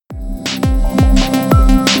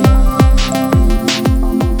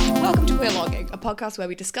podcast where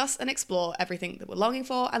we discuss and explore everything that we're longing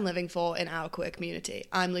for and living for in our queer community.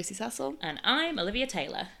 I'm Lucy Cecil. And I'm Olivia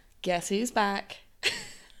Taylor. Guess who's back?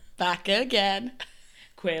 Back again.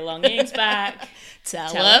 Queer longing's back.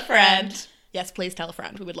 Tell a friend. Yes, please tell a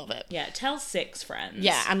friend. We would love it. Yeah, tell 6 friends.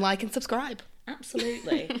 Yeah, and like and subscribe.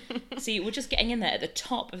 Absolutely. See, we're just getting in there at the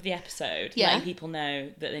top of the episode, letting people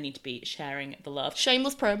know that they need to be sharing the love.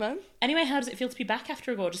 Shameless promo. Anyway, how does it feel to be back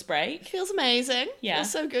after a gorgeous break? It feels amazing. Yeah.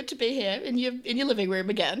 Feels so good to be here in your living room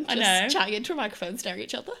again. I know. Just chatting into a microphone, staring at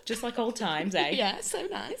each other. Just like old times, eh? Yeah, so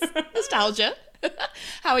nice. Nostalgia.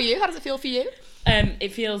 How are you? How does it feel for you?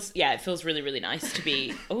 It feels really, really nice to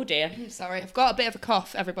be... Oh, dear. Sorry, I've got a bit of a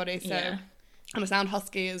cough, everybody, so Yeah. I'm going to sound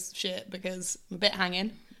husky as shit because I'm a bit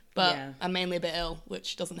hanging, but Yeah. I'm mainly a bit ill,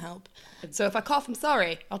 which doesn't help. So if I cough, I'm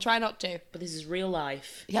sorry. I'll try not to. But this is real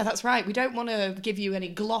life. Yeah, that's right. We don't want to give you any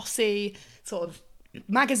glossy sort of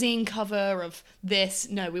magazine cover of this.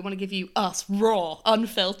 No, we want to give you us, raw,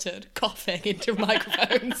 unfiltered, coughing into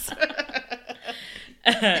microphones.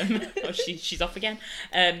 She's off again.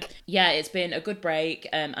 Yeah, it's been a good break.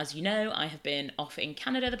 As you know, I have been off in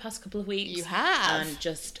Canada the past couple of weeks. You have. And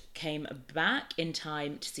just came back in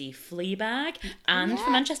time to see Fleabag and for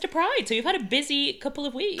Manchester Pride. So we've had a busy couple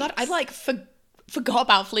of weeks. God, I forgot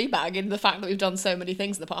about Fleabag in the fact that we've done so many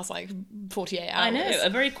things in the past 48 hours. I know, a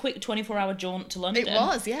very quick 24-hour jaunt to London. It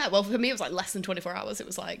was, yeah. Well, for me, it was less than 24 hours. It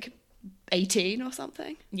was 18 or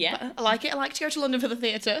something. Yeah. But I like it. I like to go to London for the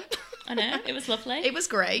theatre. I know, it was lovely. It was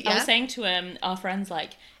great, yeah. I was saying to our friends,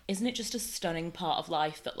 isn't it just a stunning part of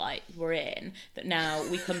life that, we're in, that now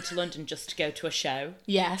we come to London just to go to a show?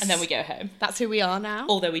 Yes. And then we go home. That's who we are now.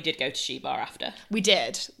 Although we did go to She Bar after. We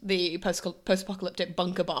did. The post-apocalyptic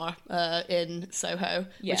bunker bar in Soho,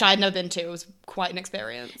 Yeah. which I had never been to. It was quite an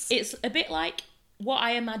experience. It's a bit like what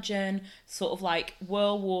I imagine sort of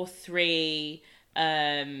World War III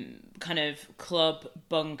kind of club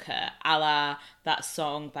bunker, a la that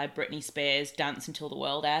song by Britney Spears, Dance Until the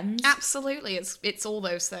World Ends. Absolutely. It's all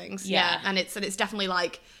those things. Yeah. And it's definitely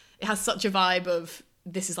it has such a vibe of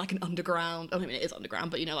this is an underground, I mean it is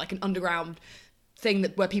underground, but an underground thing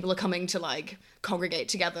where people are coming to congregate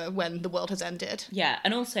together when the world has ended. Yeah,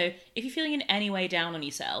 and also if you're feeling in any way down on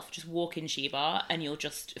yourself, just walk in She Bar and you'll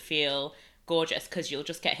just feel gorgeous because you'll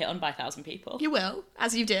just get hit on by 1,000 people. You will,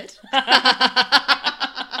 as you did.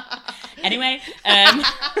 Anyway,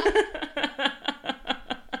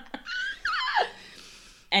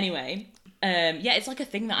 yeah, it's a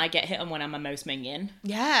thing that I get hit on when I'm a most mingin.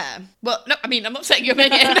 Yeah. Well, no, I mean, I'm not saying you're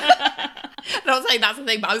mingin. I'm not saying that's the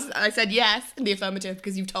thing, but I said yes in the affirmative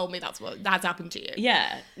because you've told me that's happened to you.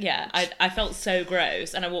 Yeah. I felt so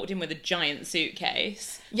gross, and I walked in with a giant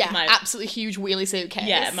suitcase. Yeah, absolutely huge wheelie suitcase.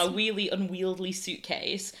 Yeah, my wheelie, unwieldy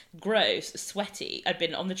suitcase. Gross, sweaty. I'd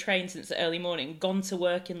been on the train since the early morning, gone to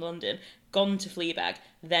work in London, gone to Fleabag,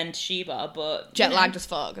 then to She Bar, but... Jet lagged as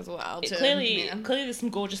fuck as well. Clearly there's some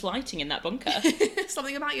gorgeous lighting in that bunker.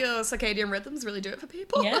 Something about your circadian rhythms really do it for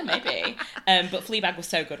people. Yeah, maybe. But Fleabag was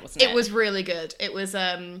so good, wasn't it? It was really good. It was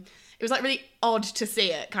really odd to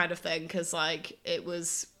see it kind of thing, because it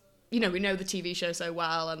was... we know the TV show so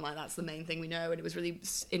well, and that's the main thing we know, and it was really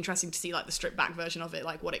interesting to see the stripped back version of it,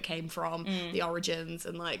 what it came from, the origins,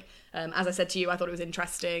 and as I said to you, I thought it was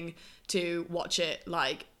interesting to watch it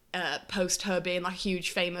post her being a huge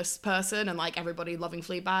famous person and everybody loving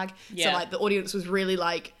Fleabag. Yeah. So the audience was really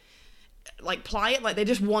pliant, they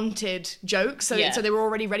just wanted jokes, so they were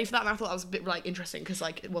already ready for that, and I thought that was a bit interesting because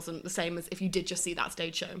it wasn't the same as if you did just see that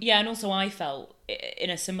stage show. Yeah, and also I felt in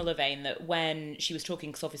a similar vein that when she was talking,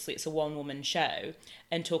 because obviously it's a one-woman show,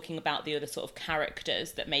 and talking about the other sort of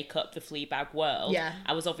characters that make up the Fleabag world,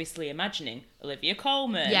 I was obviously imagining Olivia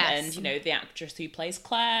Colman and the actress who plays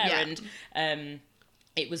Claire, and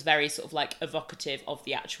it was very sort of evocative of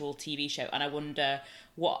the actual TV show, and I wonder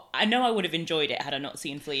I know I would have enjoyed it had I not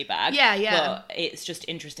seen Fleabag. Yeah. But it's just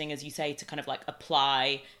interesting, as you say, to kind of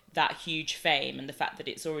apply that huge fame and the fact that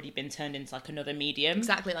it's already been turned into another medium.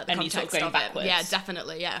 Exactly, the and context you're sort of going backwards. Yeah,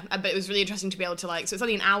 definitely, yeah. But it was really interesting to be able to so it's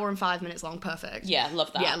only an hour and 5 minutes long, perfect. Yeah,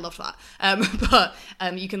 love that. Yeah, loved that. But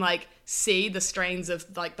you can see the strains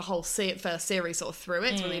of the whole first series sort of through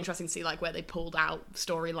it. It's really interesting to see where they pulled out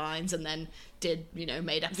storylines and then did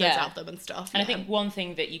made episodes out of them and stuff. And I think one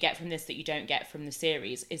thing that you get from this that you don't get from the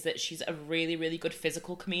series is that she's a really, really good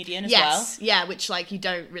physical comedian as well. Yeah, which you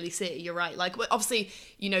don't really see. You're right. Obviously,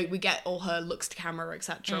 we get all her looks to camera,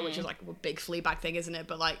 etc., which is a big Fleabag thing, isn't it?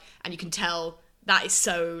 But and you can tell that is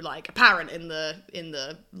so apparent in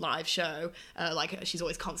the live show. She's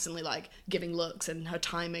always constantly giving looks, and her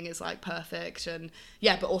timing is perfect, and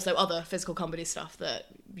but also other physical comedy stuff that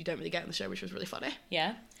you don't really get in the show, which was really funny.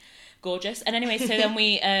 Yeah. Gorgeous. And anyway, so then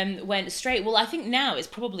we went straight. Well, I think now is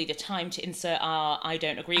probably the time to insert our I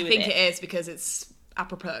don't agree with it. I think it is because it's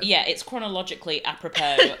apropos. Yeah, it's chronologically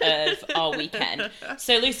apropos of our weekend.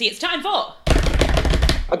 So, Lucy, it's time for...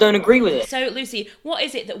 I don't agree with it. So, Lucy, what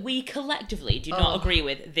is it that we collectively do not agree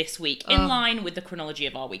with this week, in line with the chronology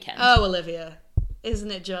of our weekend? Oh, Olivia, isn't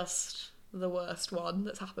it just the worst one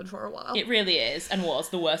that's happened for a while? It really is, and was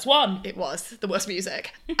the worst one. It was the worst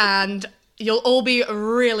music. And you'll all be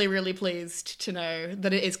really, really pleased to know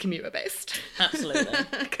that it is commuter-based. Absolutely.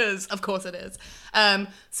 Because, of course, it is.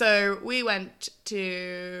 So we went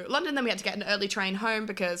to London, then we had to get an early train home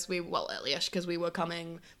because early-ish, because we were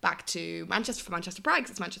coming back to Manchester for Manchester Pride,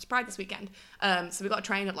 because it's Manchester Pride this weekend. So we got a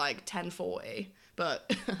train at like 10:40,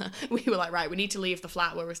 but we were like, right, we need to leave the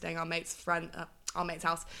flat where we're staying, our mate's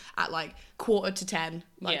house at like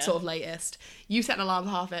 9:45, sort of latest. You set an alarm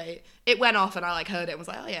for 8:30. It went off and I like heard it and was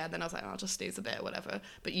like, oh yeah. Then I was like, I'll just snooze a bit or whatever.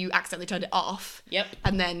 But you accidentally turned it off. Yep.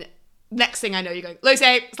 And then next thing I know, you're going,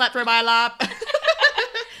 Lucy, slept through my alarm.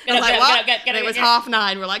 I was like, what? And it was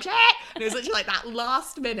 9:30. We're like, shit. And it was literally like that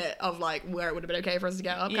last minute of like where it would have been okay for us to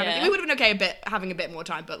get up. Kind of thing. We would have been okay having a bit more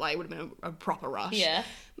time, but like it would have been a proper rush. Yeah.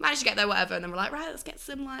 Managed to get there, whatever, and then we're like, right, let's get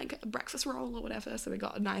some like a breakfast roll or whatever. So we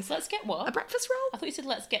got a nice. Let's get what? A breakfast roll. I thought you said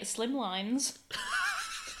let's get slimlines.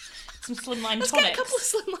 Some slimline tonics. Let's get a couple of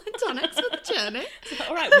slimline tonics for the journey.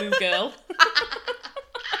 All right, woo girl.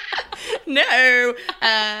 No,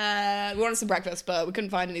 we wanted some breakfast, but we couldn't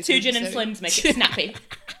find any. 2 gin and slims make it snappy.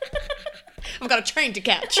 I've got a train to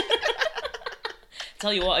catch.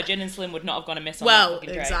 Tell you what, a gin and slim would not have gone amiss on well, that fucking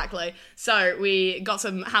train. Exactly. So we got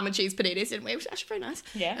some ham and cheese paninis, didn't we? Which was actually very nice.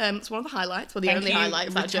 Yeah. It's one of the highlights. Well, the only highlight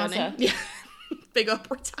of that journey. Yeah. Big up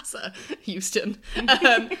Ratassa, Euston.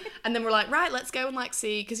 And then we're like, right, let's go and like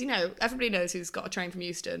see, because everybody knows who's got a train from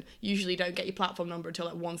Euston usually don't get your platform number until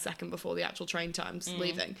like 1 second before the actual train time's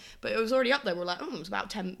leaving. But it was already up there. We're like, it was about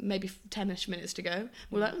 10, maybe 10ish minutes to go.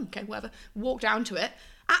 We're like, okay, whatever. Walk down to it.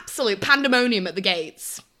 Absolute pandemonium at the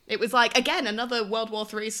gates. It was like, again, another World War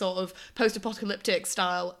III sort of post-apocalyptic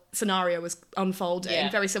style scenario was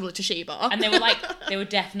unfolding, very similar to Sheba. And they were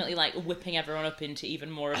definitely like whipping everyone up into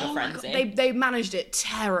even more of a frenzy. They managed it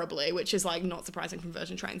terribly, which is like not surprising from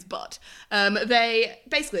Virgin Trains, but they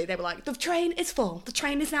were like, the train is full. The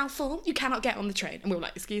train is now full. You cannot get on the train. And we were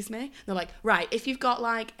like, excuse me? And they're like, right, if you've got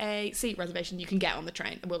like a seat reservation, you can get on the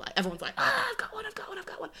train. And we're like, everyone's like, I've got one.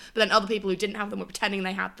 But then other people who didn't have them were pretending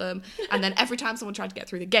they had them. And then every time someone tried to get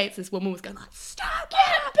through the gates, this woman was going like, stop,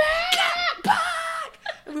 get back!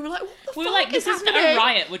 And we were like, what the fuck? We were like, this isn't a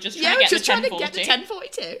riot, we're just trying to get the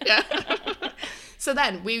 1042. Yeah. So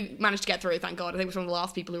then we managed to get through, thank God. I think it was one of the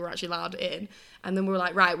last people who were actually allowed in. And then we were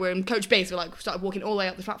like, right, we're in coach B. So we started walking all the way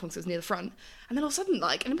up the platform because it was near the front. And then all of a sudden,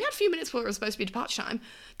 and we had a few minutes before it was supposed to be departure time,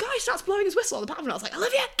 guy starts blowing his whistle on the platform. And I was like,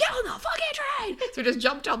 Olivia, get on that fucking train! So we just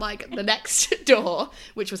jumped on the next door,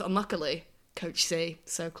 which was unluckily coach C.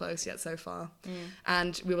 So close yet so far.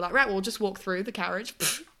 And we were like, right, we'll just walk through the carriage.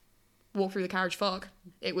 Walk through the carriage fog.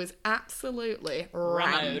 It was absolutely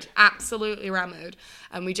rammed. Absolutely rammed.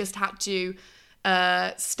 And we just had to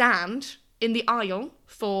stand in the aisle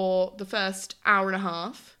for the first hour and a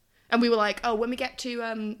half. And we were like, when we get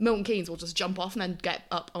to Milton Keynes, we'll just jump off and then get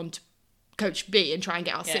up onto coach B and try and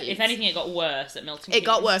get our seats. If anything, it got worse at Milton Keynes. It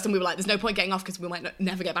got worse, and we were like, there's no point getting off because we might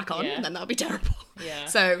never get back on, and then that would be terrible. Yeah.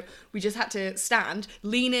 So we just had to stand,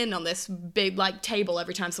 lean in on this big table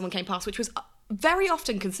every time someone came past, which was very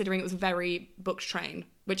often, considering it was a very booked train,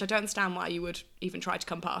 which I don't understand why you would even try to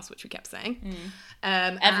come past, which we kept saying.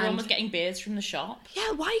 Everyone was getting beers from the shop.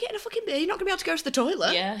 Yeah, why are you getting a fucking beer? You're not going to be able to go to the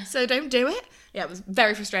toilet. Yeah. So don't do it. Yeah, it was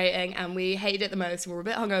very frustrating, and we hated it the most. We were a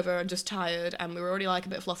bit hungover and just tired, and we were already a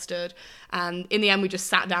bit flustered. And in the end, we just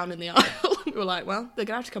sat down in the aisle. We were like, well, they're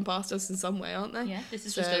going to have to come past us in some way, aren't they? Yeah, this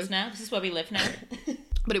is just us now. This is where we live now.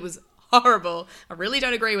 But it was horrible. I really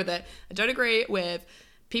don't agree with it. I don't agree with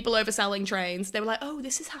people overselling trains. They were like, oh,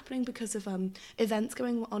 this is happening because of events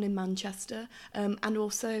going on in Manchester, and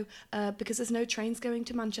also because there's no trains going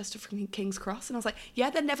to Manchester from King's Cross. And I was like, yeah,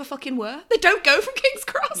 there never fucking were. They don't go from King's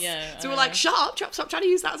Cross. Yeah, so we're like, shut up, stop trying to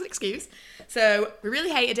use that as an excuse. So we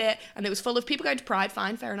really hated it, and it was full of people going to Pride.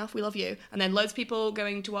 Fine, fair enough, we love you. And then loads of people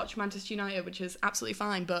going to watch Manchester United, which is absolutely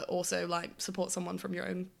fine, but also support someone from your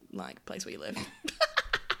own place where you live.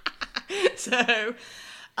 So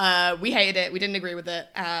we hated it, we didn't agree with it,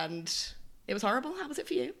 and it was horrible. How was it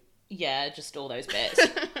for you? Yeah, just all those bits.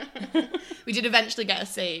 We did eventually get a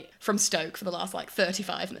seat from Stoke for the last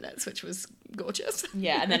 35 minutes, which was gorgeous.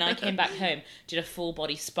 Yeah, and then I came back home, did a full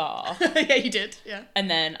body spa. Yeah, you did, yeah. And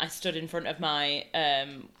then I stood in front of my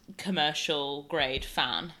commercial grade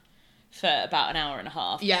fan for about an hour and a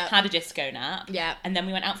half. Yeah. Had a disco nap. Yeah. And then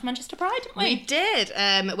we went out for Manchester Pride, didn't we? We did.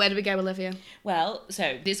 Where did we go, Olivia? Well,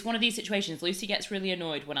 so this is one of these situations. Lucy gets really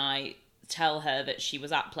annoyed when I tell her that she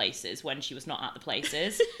was at places when she was not at the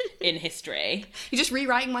places in history. You're just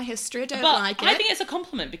rewriting my history. I don't But like it. I think it's a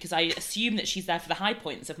compliment because I assume that she's there for the high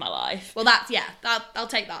points of my life. Well, I'll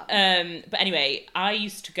take that. But anyway, I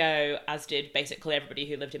used to go, as did basically everybody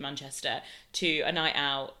who lived in Manchester, to a night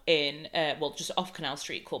out in, just off Canal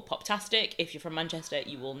Street called Poptastic. If you're from Manchester,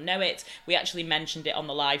 you will know it. We actually mentioned it on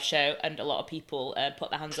the live show, and a lot of people put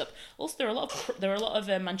their hands up. Also, there are a lot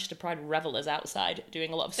of Manchester Pride revellers outside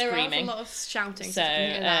doing a lot of screaming. There are a lot of shouting. So,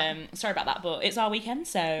 sorry about that, but it's our weekend,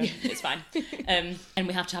 so it's fine. And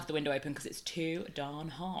we have to have the window open because it's too darn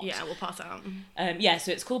hot. Yeah, we'll pass out.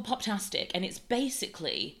 So it's called Poptastic, and it's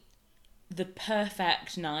basically the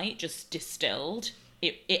perfect night just distilled.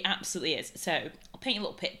 It absolutely is. So I'll paint you a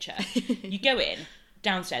little picture. You go in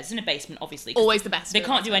downstairs. It's in a basement, obviously. Always the best. They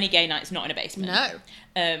can't do any gay nights not in a basement. No.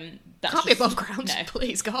 That's can't be above ground. No.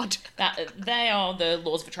 Please, God. They are the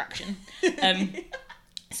laws of attraction.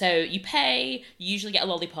 So you pay, you usually get a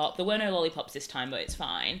lollipop. There were no lollipops this time, but it's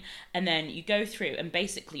fine. And then you go through, and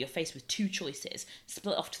basically you're faced with two choices.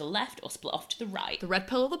 Split off to the left or split off to the right. The red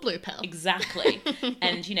pill or the blue pill. Exactly.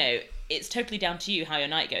 And, it's totally down to you how your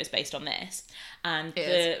night goes based on this. And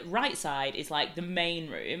the right side is, like, the main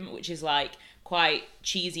room, which is, like, quite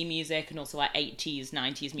cheesy music and also, like, 80s,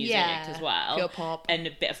 90s music as well. Pure pop. And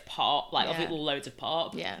a bit of pop, like, loads of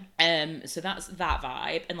pop. Yeah. So that's that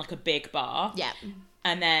vibe. And, like, a big bar. Yeah.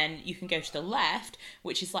 And then you can go to the left,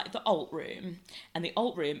 which is like the alt room. And the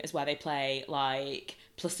alt room is where they play like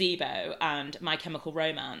Placebo and My Chemical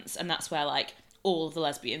Romance. And that's where like all of the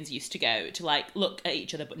lesbians used to go to like look at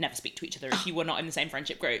each other but never speak to each other if you were not in the same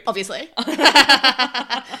friendship group. Obviously.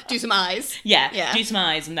 Do some eyes. Yeah. Do some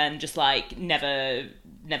eyes and then just like never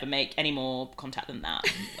make any more contact than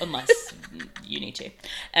that unless you need to.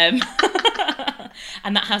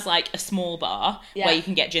 And that has like a small bar where you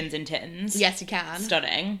can get gins and tins. Yes, you can.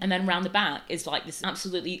 Stunning. And then round the back is like this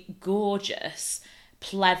absolutely gorgeous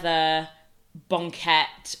pleather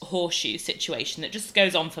banquette horseshoe situation that just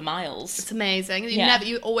goes on for miles. It's amazing.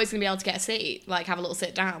 You're always gonna be able to get a seat, like have a little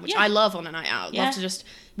sit down, which I love on a night out. Love to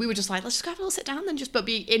we were just like, let's just go have a little sit down then but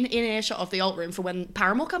be in earshot of the alt room for when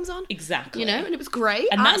Paramore comes on. Exactly. And it was great.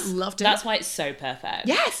 And I loved it. That's why it's so perfect.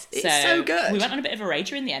 Yes, it's so good. We went on a bit of a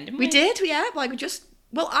rager in the end, didn't we? We did,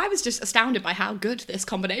 I was just astounded by how good this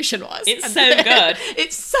combination was. It's so good.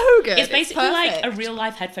 It's so good. It's basically like a real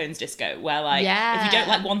life headphones disco where like if you don't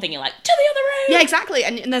like one thing, you're like, to the other room. Yeah, exactly.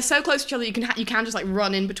 And they're so close to each other, you can just like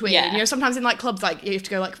run in between. Yeah. Sometimes in like clubs, like you have to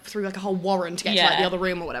go like through like a whole warren to get to like the other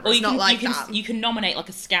room or whatever. It's not like that. You can nominate like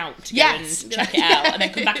a scout to go and check it out and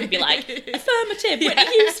then come back and be like, affirmative, Whitney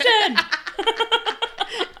Houston.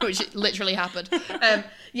 Which literally happened.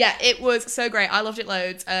 It was so great. I loved it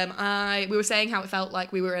loads. We were saying how it felt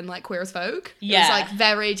like we were in like Queer as Folk. It was like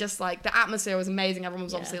very just like the atmosphere was amazing. Everyone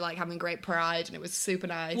was obviously like having great pride and it was super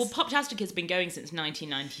nice. Well, Poptastic has been going since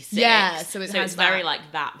 1996. Yeah, so it's very like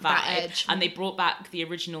that vibe. That edge. And they brought back the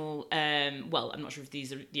original. I'm not sure if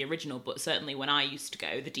these are the original, but certainly when I used to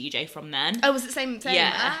go, the DJ from then. Oh, was it same?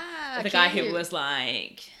 Yeah, the cute. guy who was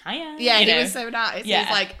like, hiya. Yeah, he was so nice. Yeah. He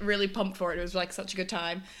was like really pumped for it. It was like such a good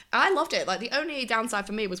time. I loved it. Like the only downside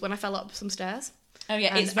for me was when I fell up some stairs. Oh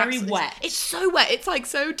yeah, it's very wet. It's so wet. It's like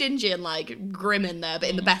so dingy and like grim in there, but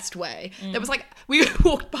in the best way. There was like, we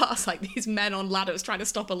walked past like these men on ladders trying to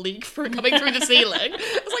stop a leak from coming through the ceiling.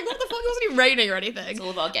 I was like, what the fuck? It wasn't even raining or anything. It's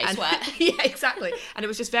all of our gay sweat. Yeah, exactly. And it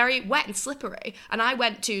was just very wet and slippery. And I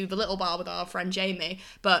went to the little bar with our friend Jamie,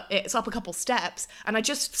 but it's up a couple steps, and I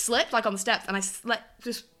just slipped like on the steps, and I slept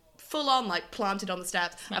just full on like planted on the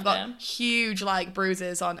steps. I've got huge like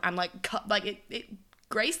bruises on and like cut, like it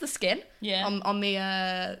grazed the skin on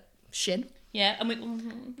the shin. Yeah, and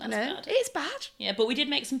that's bad. It's bad. Yeah, but we did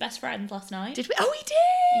make some best friends last night. Did we? Oh, we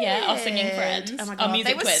did. Yeah, our singing friends. Oh my god, our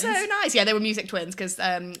music they were so nice. Yeah, they were music twins because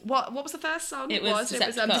what was the first song? It was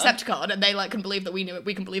Decepticon, and they like couldn't believe that we knew it.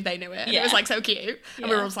 We couldn't believe they knew it. And it was like so cute, and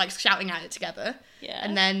we were all like shouting at it together. Yeah,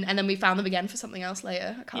 and then we found them again for something else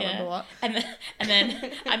later. I can't remember what. And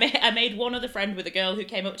then I made one other friend with a girl who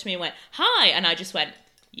came up to me and went, "Hi," and I just went,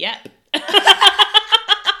 "Yep."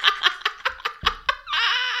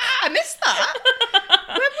 I missed that.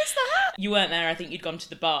 When was that? You weren't there. I think you'd gone to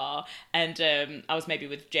the bar, and I was maybe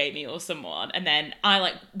with Jamie or someone. And then I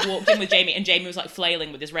like walked in with Jamie, and Jamie was like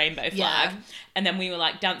flailing with his rainbow flag. And then we were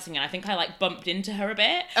like dancing, and I think I like bumped into her a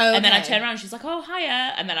bit. Oh, and then I turned around, and she's like, "Oh,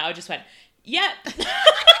 hiya!" And then I just went, "Yep." Brilliant.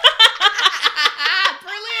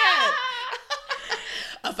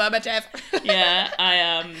 Affirmative. Yeah, I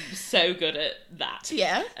am so good at that.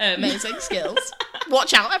 Yeah, amazing skills.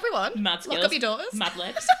 Watch out, everyone. Mad skills. Lock up your daughters. Mad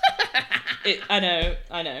Libs. I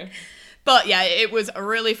know. But yeah, it was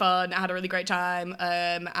really fun. I had a really great time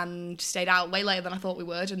and stayed out way later than I thought we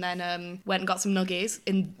would. And then went and got some nuggies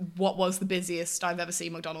in what was the busiest I've ever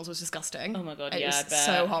seen. McDonald's was disgusting. Oh my God, it yeah, was I bet.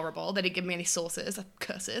 so horrible. They didn't give me any sauces.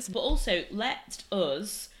 Curses. But also, let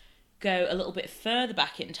us go a little bit further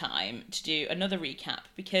back in time to do another recap,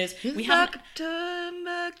 because we haven't...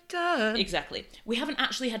 Exactly. We haven't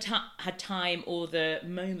actually had time or the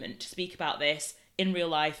moment to speak about this in real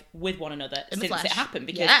life with one another since it happened,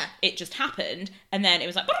 because it just happened, and then it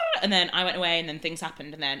was like, and then I went away, and then things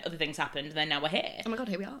happened, and then other things happened, and then now we're here. Oh my God,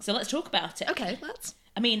 here we are. So let's talk about it. Okay, let's.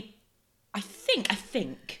 I mean, I think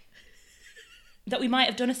that we might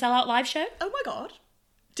have done a sellout live show. Oh my God.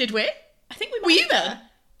 Did we? I think we might. Were you have there? done.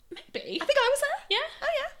 Maybe. I think I was there. Yeah. Oh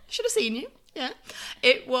yeah. Should have seen you. Yeah.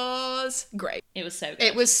 It was great. It was so good.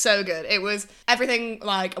 It was so good. It was everything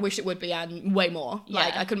like I wished it would be and way more. Yeah.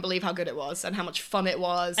 Like I couldn't believe how good it was and how much fun it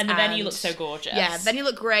was. And the venue looked so gorgeous. Yeah, the venue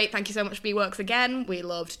looked great. Thank you so much, B-Works again. We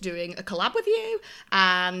loved doing a collab with you.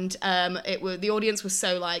 And the audience was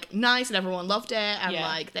so like nice and everyone loved it, and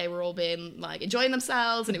like they were all being like enjoying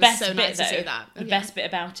themselves, and it was so nice to see that. The best bit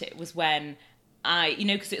about it was when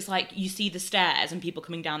because it's like you see the stairs and people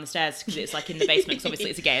coming down the stairs because it's like in the basement, because obviously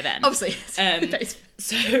it's a gay event. Obviously, it's in the basement.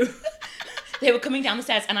 So they were coming down the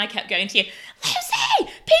stairs, and I kept going to you, Lucy, people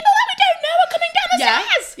that we don't know are coming down the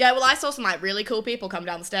stairs. Yeah, well, I saw some like really cool people come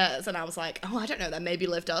down the stairs, and I was like, oh, I don't know them, maybe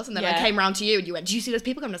Liv does. And then I came round to you, and you went, do you see those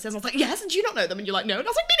people coming down the stairs? And I was like, yes, and do you not know them? And you're like, no. And I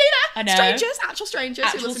was like, me neither. I know. Strangers, actual strangers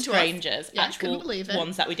who listen to us. Yeah, actual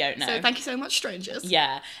ones that we don't know. So thank you so much, strangers.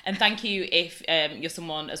 Yeah, and thank you if you're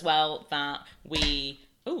someone as well that we...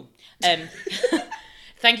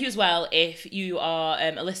 Thank you as well if you are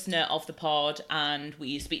a listener of the pod and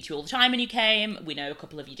we speak to you all the time and you came. We know a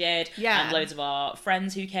couple of you did. Yeah. And loads of our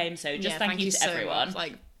friends who came. So just thank you to so everyone. Much.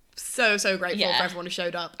 Like, so grateful for everyone who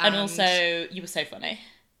showed up. And also, you were so funny.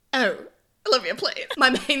 Oh, Olivia, please.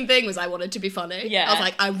 My main thing was I wanted to be funny. Yeah. I was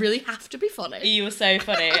like, I really have to be funny. You were so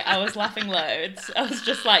funny. I was laughing loads. I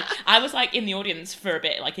was like in the audience for a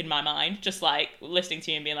bit, like in my mind, just like listening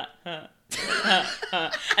to you and being like, huh.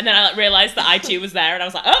 And then I like realised that I too was there, and I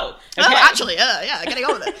was like, oh, okay. Oh, actually, yeah, getting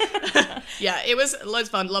on with it. Yeah, it was loads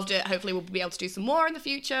of fun, loved it. Hopefully we'll be able to do some more in the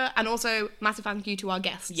future. And also, massive thank you to our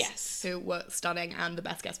guests. Yes. Who were stunning and the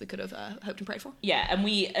best guests we could have hoped and prayed for. Yeah, and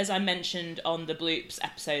we, as I mentioned on the Bloops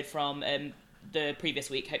episode from the previous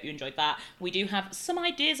week, hope you enjoyed that, we do have some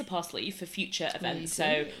ideas up our sleeve for future events,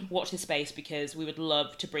 so watch this space, because we would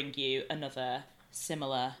love to bring you another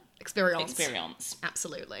similar experience.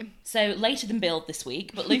 Absolutely. So later than build this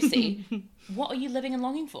week, but Lucy, what are you living and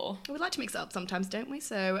longing for? We like to mix it up sometimes, don't we?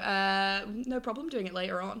 So no problem doing it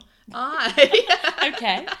later on.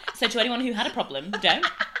 Okay. So to anyone who had a problem, don't.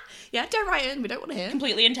 Yeah, don't write in. We don't want to hear.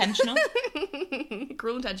 Completely intentional.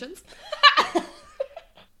 Cruel intentions.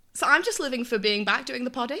 So I'm just living for being back doing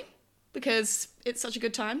the poddy, because it's such a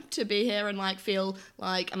good time to be here and like feel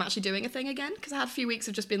like I'm actually doing a thing again, because I had a few weeks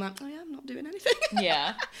of just being like, oh yeah, I'm not doing anything.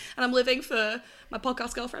 Yeah. And I'm living for my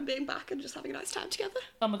podcast girlfriend being back and just having a nice time together.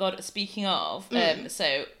 Oh my God, speaking of,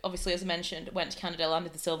 so obviously as I mentioned, went to Canada,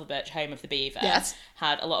 landed the Silver Birch, home of the beaver. Yes.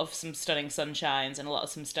 Had a lot of some stunning sunshines and a lot of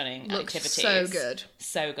some stunning activities. So good.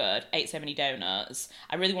 So good. Ate so many donuts.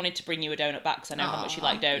 I really wanted to bring you a donut back because I know how much you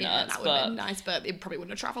like donuts. Yeah, that would have been nice, but it probably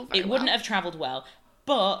wouldn't have travelled very well. It wouldn't have travelled well,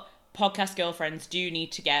 but podcast girlfriends do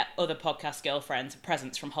need to get other podcast girlfriends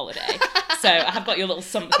presents from holiday. So I have got your little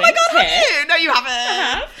something. Oh my God, here. have you? No, you haven't.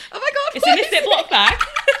 I have. Oh my God, it's in a Ziploc bag.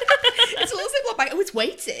 It's a little Ziploc bag. Oh, it's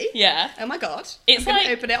weighty. Yeah. Oh my God. It's I'm like...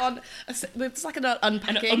 gonna open it on... It's like an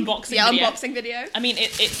unpacking... An unboxing video. Unboxing video. I mean,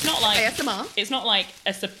 it's not like... ASMR. It's not like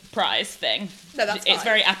a surprise thing. No, that's fine. It's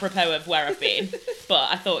very apropos of where I've been. But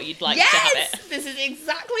I thought you'd like to have it. Yes! This is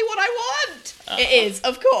exactly what I want. It is,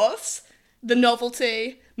 of course, the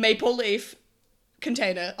novelty maple leaf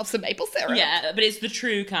container of some maple syrup. Yeah, but it's the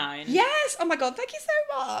true kind. Yes! Oh my God, thank you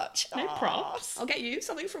so much. No props. I'll get you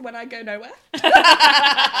something from when I go nowhere.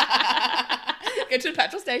 Go to the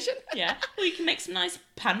petrol station. Yeah. Well, you can make some nice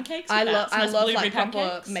pancakes with I nice love blueberry like proper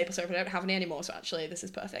pancakes. maple syrup. I don't have any anymore, so actually this is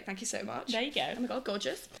perfect. Thank you so much. There you go. Oh my God,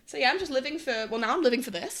 gorgeous. So yeah, I'm just living for... Well, now I'm living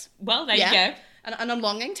for this. Well, there you go. And I'm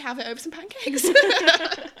longing to have it over some pancakes.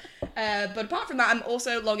 But apart from that, I'm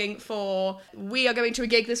also longing for... We are going to a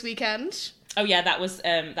gig this weekend. Oh yeah, that was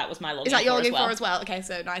my login. Is that your login for as well? Okay,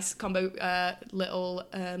 so nice combo little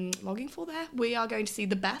login for there. We are going to see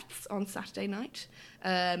the Beths on Saturday night,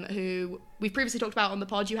 who we've previously talked about on the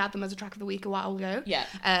pod. You had them as a track of the week a while ago. Yeah.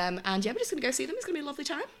 And yeah, we're just going to go see them. It's going to be a lovely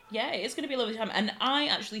time. Yeah, it's going to be a lovely time. And I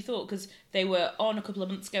actually thought, because they were on a couple of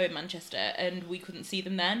months ago in Manchester and we couldn't see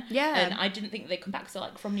them then. Yeah. And I didn't think they'd come back, so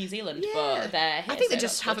like from New Zealand, but they're here. I think they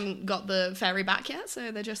just haven't got the ferry back yet,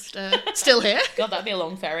 so they're just still here. God, that'd be a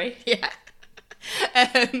long ferry. Yeah.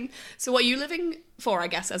 So what are you living for, I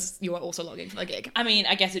guess, as you are also logging for the gig? I mean,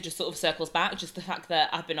 I guess it just sort of circles back, just the fact that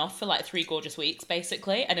I've been off for like 3 gorgeous weeks,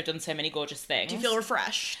 basically, and I've done so many gorgeous things. Do you feel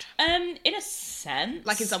refreshed? In a sense.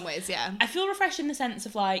 Like in some ways, yeah. I feel refreshed in the sense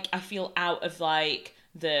of like, I feel out of like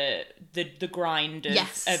the grind of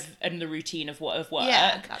and the routine of work.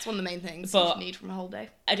 Yeah, that's one of the main things you need from a holiday.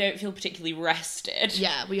 I don't feel particularly rested.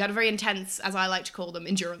 Yeah, we had a very intense, as I like to call them,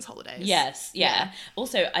 endurance holidays. Yes, yeah.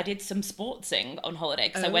 Also, I did some sportsing on holiday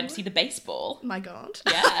because I went to see the baseball. My God.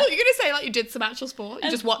 Yeah. You're going to say like you did some actual sport?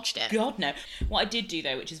 You just watched it? God, no. What I did do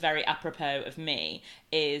though, which is very apropos of me,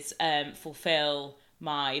 is fulfill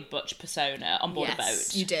my butch persona on board a boat.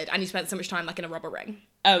 You did, and you spent so much time like in a rubber ring.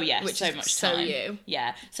 Oh yes, which so is much so time. you.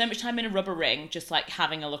 Yeah, so much time in a rubber ring, just like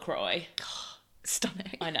having a LaCroix.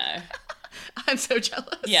 Stunning. I know. I'm so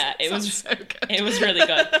jealous. Yeah, it was so good. It was really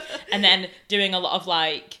good. And then doing a lot of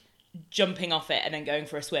like jumping off it and then going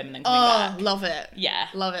for a swim and then coming back. Oh, love it. Yeah.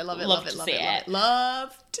 Love it. Love to see it.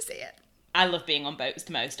 Love to see it. I love being on boats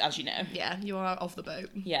the most, as you know. Yeah, you are off the boat.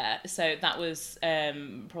 Yeah, so that was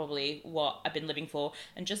probably what I've been living for,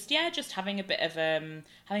 and just having a bit of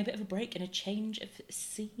a break and a change of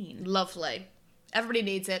scene. Lovely. Everybody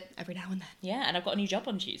needs it every now and then. Yeah, and I've got a new job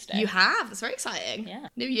on Tuesday. You have. That's very exciting. Yeah.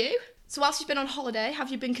 New you. So whilst you've been on holiday,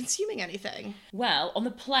 have you been consuming anything? Well, on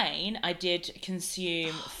the plane, I did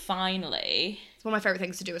consume, finally. It's one of my favourite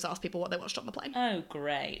things to do is ask people what they watched on the plane. Oh,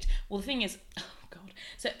 great. Well, the thing is, oh, God.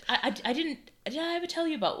 So I did I ever tell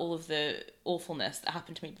you about all of the awfulness that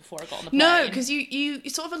happened to me before I got on the plane? No, because you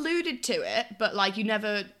sort of alluded to it, but like you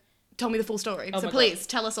never told me the full story. So please,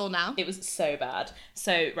 tell us all now. It was so bad.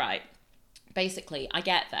 So, right. Basically, I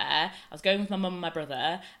get there, I was going with my mum and my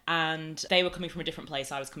brother, and they were coming from a different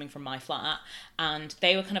place, I was coming from my flat, and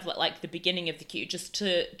they were kind of like the beginning of the queue just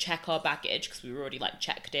to check our baggage, because we were already like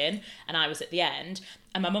checked in, and I was at the end,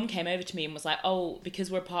 and my mum came over to me and was like, oh,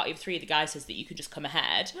 because we're a party of 3, the guy says that you could just come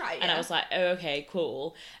ahead. Right, yeah. And I was like, oh, okay,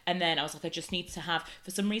 cool. And then I was like, I just need to have,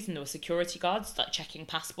 for some reason there were security guards like checking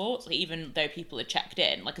passports, like, even though people had checked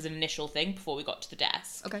in, like as an initial thing before we got to the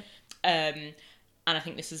desk. Okay. And I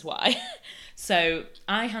think this is why. So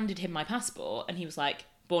I handed him my passport and he was like,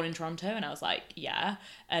 born in Toronto? And I was like, yeah.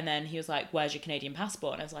 And then he was like, where's your Canadian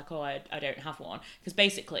passport? And I was like, oh, I don't have one. Because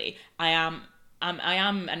basically I am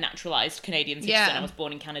a naturalised Canadian citizen. Yeah. I was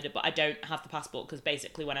born in Canada, but I don't have the passport because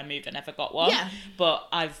basically when I moved I never got one. Yeah. But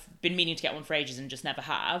I've been meaning to get one for ages and just never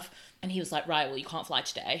have. And he was like, right, well, you can't fly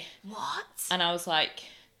today. What? And I was like,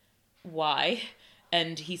 why?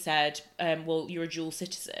 And he said, well, you're a dual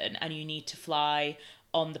citizen and you need to fly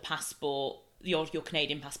on the passport, your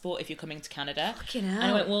Canadian passport, if you're coming to Canada. Fucking hell.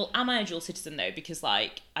 And I went, well, am I a dual citizen though? Because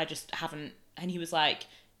like, I just haven't. And he was like,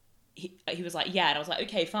 he was like, yeah. And I was like,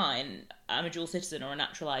 okay, fine. I'm a dual citizen or a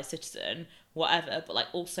naturalised citizen, whatever. But like,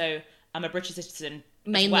 also, I'm a British citizen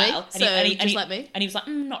mainly. As well. And let me. And he was like,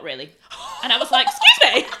 not really. And I was like,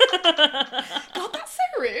 excuse me. God, that's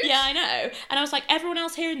so rude. Yeah, I know. And I was like, everyone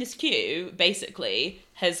else here in this queue basically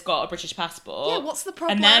has got a British passport. Yeah, what's the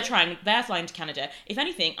problem? And they're flying to Canada. If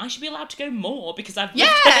anything, I should be allowed to go more because I've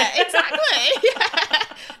Yeah, exactly. Yeah.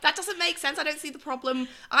 That doesn't make sense. I don't see the problem.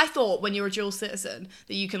 I thought when you're a dual citizen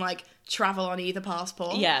that you can like travel on either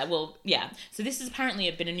passport. Yeah, well, yeah. So this has apparently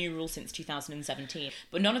been a new rule since 2017,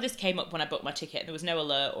 but none of this came up when I booked my ticket. There was no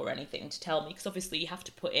alert or anything to tell me because obviously you have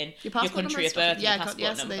to put in your country of birth and your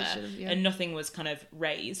passport number, and nothing was kind of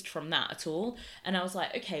raised from that at all. And I was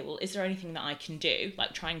like, okay, well, is there anything that I can do?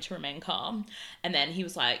 Like trying to remain calm. And then he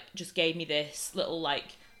was like, just gave me this little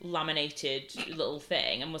like laminated little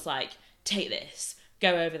thing and was like, take this.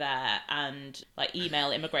 Go over there and like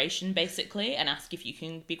email immigration basically and ask if you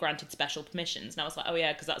can be granted special permissions. And I was like, oh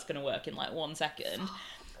yeah, because that's going to work in like 1 second.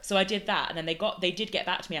 So I did that, and then they did get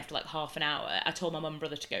back to me after like half an hour. I told my mum and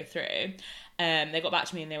brother to go through. They got back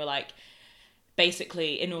to me and they were like,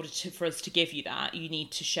 basically, in order for us to give you that, you need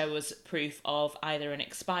to show us proof of either an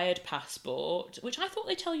expired passport, which I thought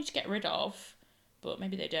they tell you to get rid of, but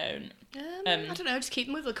maybe they don't. I don't know, just keep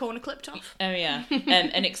them with the corner clipped off. Oh, yeah.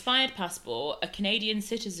 An expired passport, a Canadian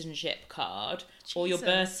citizenship card, or your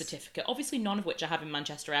birth certificate. Obviously, none of which I have in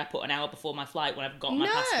Manchester Airport an hour before my flight when I've got my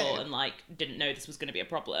passport and, like, didn't know this was going to be a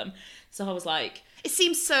problem. So I was like... It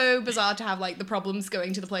seems so bizarre to have, like, the problems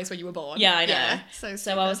going to the place where you were born. Yeah, I know. Yeah,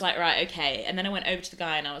 so I was like, right, okay. And then I went over to the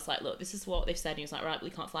guy and I was like, look, this is what they've said. And he was like, right, well,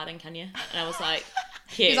 you can't fly then, can you? And I was like...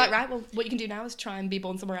 Cute. He was like, right, well, what you can do now is try and be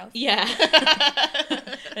born somewhere else. Yeah.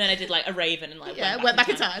 And then I did, like, a Raven and, like, went back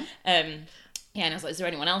in time. Yeah, and I was like, is there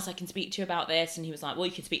anyone else I can speak to about this? And he was like, well,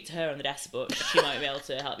 you can speak to her on the desk, but she might be able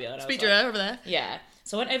to help you. And speak to her over there. Yeah.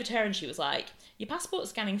 So I went over to her and she was like, your passport's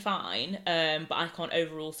scanning fine, but I can't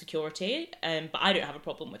overrule security, but I don't have a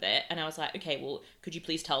problem with it. And I was like, okay, well, could you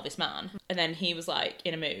please tell this man? And then he was like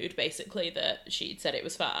in a mood, basically, that she'd said it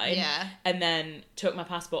was fine. Yeah. And then took my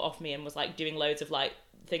passport off me and was like doing loads of like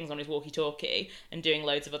things on his walkie-talkie and doing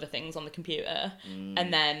loads of other things on the computer.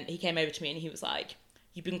 And then he came over to me and he was like,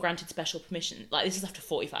 you've been granted special permission. Like, this is after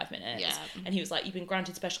 45 minutes. Yeah. And he was like, you've been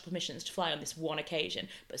granted special permissions to fly on this one occasion,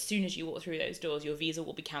 but as soon as you walk through those doors, your visa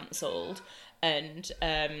will be cancelled. And,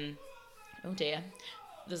 oh dear,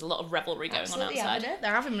 there's a lot of revelry going on outside.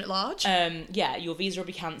 They're having it large. Yeah, your visa will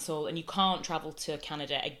be cancelled and you can't travel to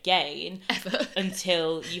Canada again ever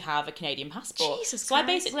until you have a Canadian passport. Jesus so Christ. I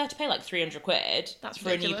basically had to pay like 300 quid for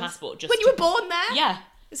a new passport. Just when you were born there? Yeah.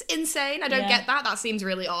 It's insane. I don't get that. That seems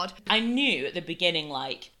really odd. I knew at the beginning,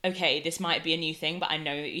 like, okay, this might be a new thing, but I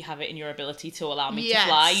know that you have it in your ability to allow me to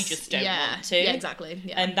fly. You just don't want to. Yeah, exactly.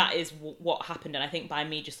 Yeah. And that is what happened. And I think by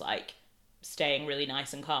me just, like, staying really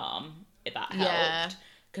nice and calm, that helped. Yeah.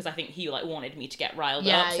 Because I think he, like, wanted me to get riled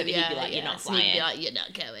up so that he'd be like, you're not flying. He'd be like, you're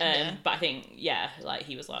not going. But I think, like,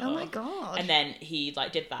 he was like, oh my God. And then he,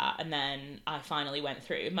 like, did that, and then I finally went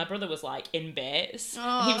through. My brother was, like, in bits.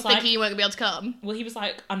 Oh, he was thinking like, you weren't going to be able to come. Well, he was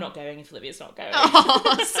like, I'm not going if Olivia's not going.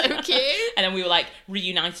 Oh, so cute. And then we were, like,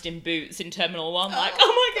 reunited in Boots in Terminal 1, like,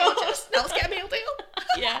 oh my God. Now let's get a meal deal.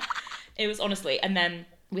 Yeah. It was honestly, and then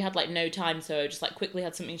we had like no time, so just like quickly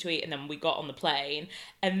had something to eat, and then we got on the plane,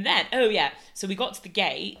 and then so we got to the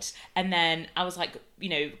gate, and then I was like,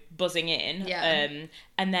 buzzing in, and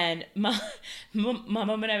then my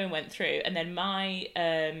mum and Owen went through, and then my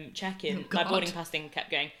check-in, my boarding pass thing kept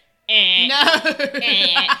going,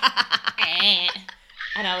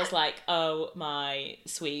 and I was like, oh my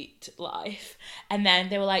sweet life. And then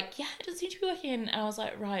they were like, yeah, it doesn't seem to be working. And I was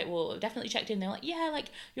like, right, well, definitely checked in. They were like, yeah, like,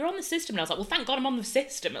 you're on the system. And I was like, well, thank God I'm on the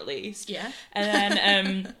system at least. Yeah. And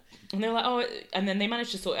then, and they were like, oh, and then they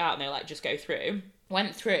managed to sort it out, and they were like, just go through.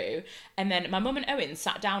 Went through, and then my mum and Owen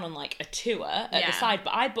sat down on like a tour at the side,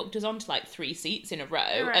 but I booked us onto like 3 seats in a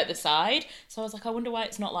row at the side. So I was like, I wonder why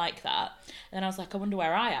it's not like that. And then I was like, I wonder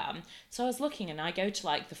where I am. So I was looking, and I go to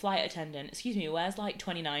like the flight attendant, excuse me, where's like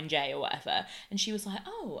 29J or whatever? And she was like,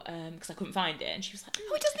 oh, because I couldn't find it. And she was like,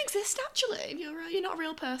 oh, it doesn't exist actually. You're not a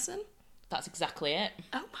real person. That's exactly it.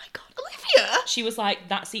 Oh my God, Olivia! She was like,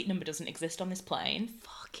 that seat number doesn't exist on this plane.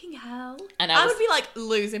 Fucking hell. And I would be like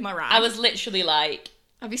losing my rag. I was literally like...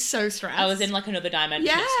 I'd be so stressed. I was in like another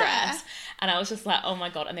dimension of stress. And I was just like, oh my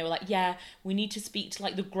God. And they were like, yeah, we need to speak to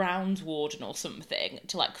like the grounds warden or something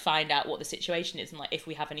to like find out what the situation is and like if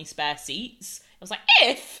we have any spare seats. I was like,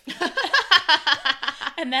 if!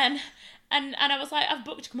 And then... And I was like, I've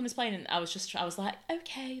booked to come on this plane, and I was like,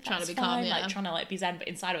 okay, that's trying to be fine. calm, yeah. Like trying to like be zen, but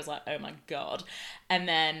inside I was like, oh my God. And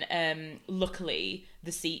then luckily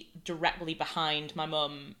the seat directly behind my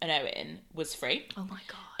mum and Owen was free. Oh my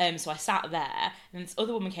God. So I sat there, and this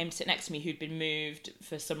other woman came to sit next to me who'd been moved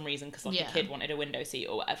for some reason because like a kid wanted a window seat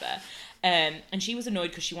or whatever. And she was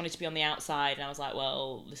annoyed because she wanted to be on the outside, and I was like,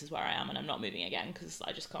 well, this is where I am, and I'm not moving again because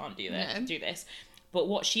I just can't do this. But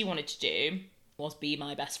what she wanted to do was be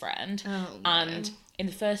my best friend. Oh, no. And in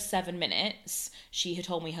the first 7 minutes, she had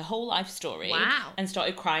told me her whole life story. Wow. And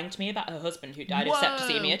started crying to me about her husband who died of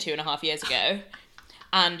septicemia 2.5 years ago.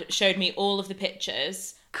 And showed me all of the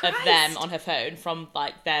pictures of them on her phone from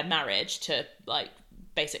like their marriage to like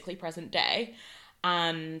basically present day.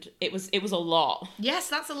 And it was a lot. Yes,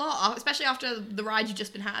 that's a lot, especially after the ride you've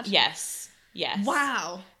just been had. Yes.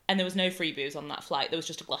 Wow. And there was no free booze on that flight. There was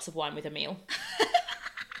just a glass of wine with a meal.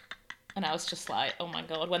 And I was just like, oh my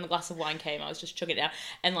God, when the glass of wine came, I was just chugging it down.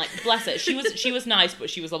 And like, bless her, she was nice, but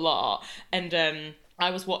she was a lot. And I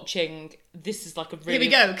was watching this is like a really... Here we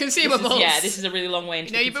go, consumables. This is a really long way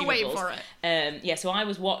into you've been waiting for it. So I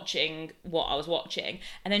was watching what I was watching,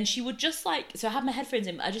 and then she would just like... So I had my headphones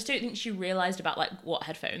in, but I just don't think she realised about like what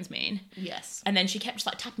headphones mean. Yes. And then she kept just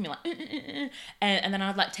like tapping me like... And then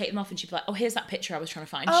I'd like take them off, and she'd be like, oh, here's that picture I was trying to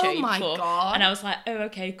find to show you before. God. And I was like, oh,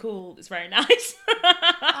 okay, cool, it's very nice.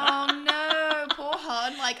 Oh no, poor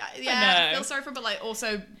hun. Like, I feel sorry for her, but like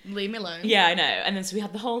also leave me alone. Yeah, I know. And then so we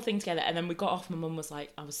had the whole thing together, and then we got off. My mum was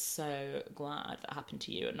like, I was so glad that happened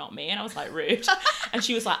to you and not me. And I was like, rude. And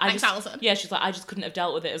she was like, Thanks, Alison. Yeah, she was like, I just couldn't have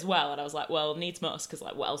dealt with it as well. And I was like, well, needs must, because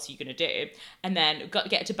like, what else are you gonna do? And then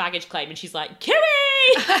get to baggage claim, and she's like,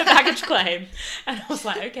 Kimmy, baggage claim. And I was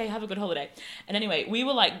like, okay, have a good holiday. And anyway, we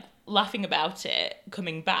were like laughing about it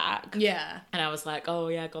coming back. Yeah. And I was like, oh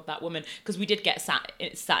yeah, God, that woman, because we did get sat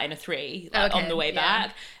in a 3 on the way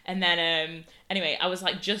back. And then anyway, I was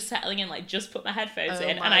like just settling in, like just put my headphones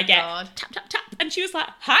in, and I get tap tap tap, and she was like,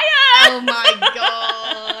 hiya. Oh my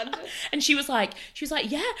God. And she was like,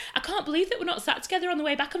 yeah, I can't believe that we're not sat together on the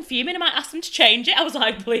way back. I'm fuming. I might ask them to change it. I was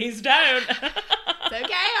like, please don't. It's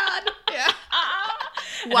okay, hon. Yeah.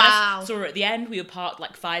 Wow. So at the end, we were parked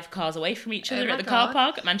like 5 cars away from each other at the car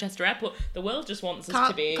park at Manchester Airport. The world just wants us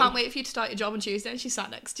to be... Can't wait for you to start your job on Tuesday, and she sat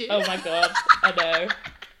next to you. Oh my God, I know.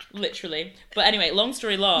 Literally. But anyway, long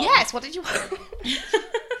story long. Yes, what did you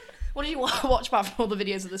watch apart from all the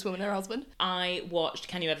videos of this woman and her husband? I watched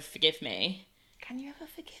Can You Ever Forgive Me? Can You Ever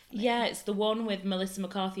Forgive Me? Yeah, it's the one with Melissa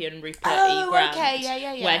McCarthy and Rupert E. Grant. Okay,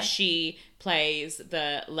 yeah. Where she plays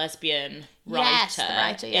the lesbian writer,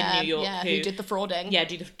 in New York who did the frauding. Yeah,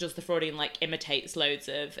 does the frauding, like imitates loads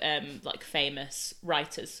of like famous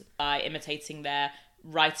writers by imitating their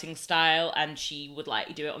writing style, and she would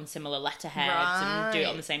like do it on similar letterheads and do it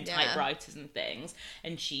on the same typewriters and things.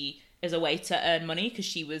 And she, as a way to earn money, because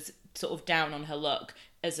she was sort of down on her luck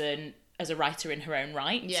as a writer in her own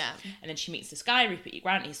right. Yeah. And then she meets this guy, Rupert E.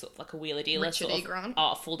 Grant. He's sort of like a wheeler dealer, Richard sort E. of Grant.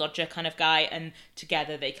 artful dodger kind of guy. And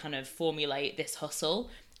together they kind of formulate this hustle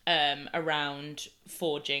around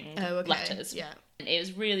forging letters. Yeah. And it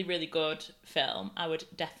was really, really good film. I would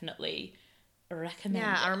definitely recommend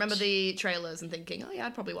it. I remember the trailers and thinking, oh yeah,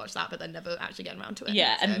 I'd probably watch that, but then never actually getting around to it.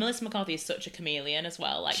 Yeah, and Melissa McCarthy is such a chameleon as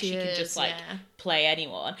well. Like she can just like play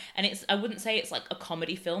anyone. And I wouldn't say it's like a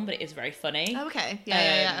comedy film, but it is very funny. Oh, okay.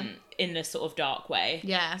 Yeah. In a sort of dark way.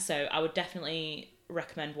 Yeah. So I would definitely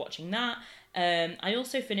recommend watching that. I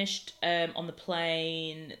also finished on the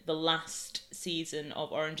plane the last season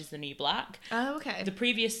of Orange is the New Black. Oh, okay. The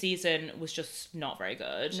previous season was just not very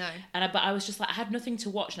good. No. But I was just like, I had nothing to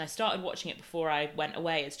watch, and I started watching it before I went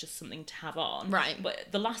away as just something to have on. Right. But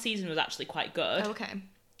the last season was actually quite good. Oh, okay.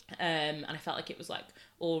 And I felt like it was like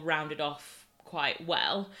all rounded off quite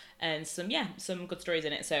well, and some good stories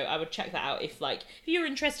in it. So I would check that out if you're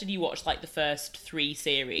interested. You watch like the first 3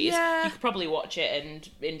 series. Yeah. You could probably watch it and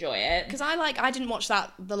enjoy it. Because I didn't watch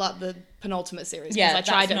the penultimate series. Yeah, I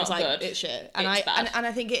tried it and not was like, good. it's shit. And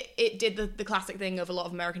I think it did the classic thing of a lot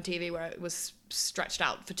of American TV where it was stretched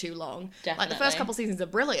out for too long. Definitely. Like the first couple seasons are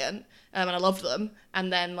brilliant, and I loved them.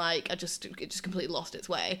 And then it just completely lost its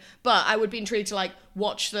way. But I would be intrigued to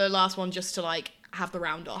watch the last one just to have the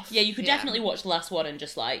round off. Yeah, you could definitely watch the last one and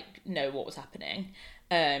just know what was happening.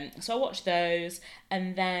 So I watched those,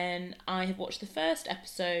 and then I have watched the first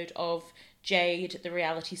episode of Jade, the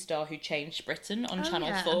reality star who changed Britain on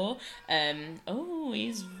Channel 4.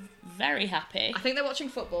 He's very happy. I think they're watching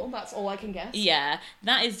football. That's all I can guess. Yeah,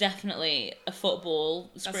 that is definitely a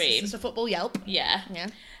football scream. It's just a football yelp. Yeah.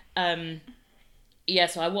 Yeah.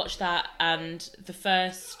 So I watched that, and the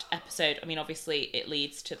first episode, I mean, obviously it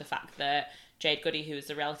leads to the fact that Jade Goody, who was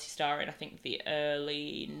the reality star in, I think, the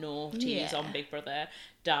early noughties on Big Brother,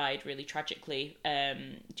 died really tragically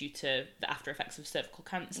due to the after effects of cervical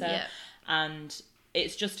cancer. Yeah. And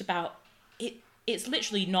it's just about... It's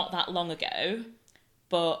literally not that long ago,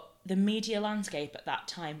 but the media landscape at that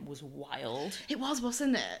time was wild. It was,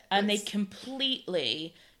 wasn't it? And they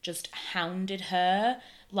completely just hounded her,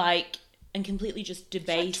 and completely just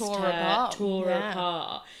debased tore her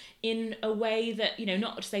apart. In a way that,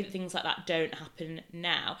 not to say that things like that don't happen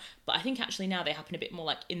now, but I think actually now they happen a bit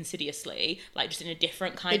more insidiously, just in a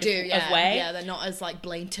different kind of way. Yeah, they're not as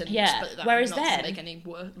blatant. Yeah, but that whereas not then make any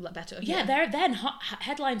better. Yeah, then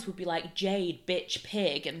headlines would be Jade, bitch,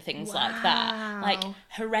 pig, and things like that.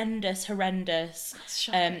 Horrendous. That's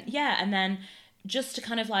shocking. And then just to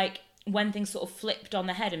kind of when things sort of flipped on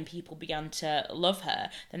their head and people began to love her,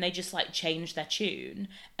 then they just changed their tune,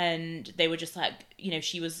 and they were just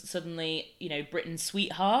she was suddenly Britain's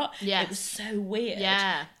sweetheart. Yeah, it was so weird.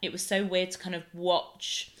 Yeah, it was so weird to kind of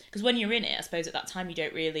watch, because when you're in it, I suppose at that time you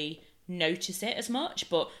don't really notice it as much,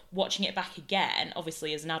 but watching it back again,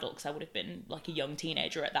 obviously as an adult, because I would have been like a young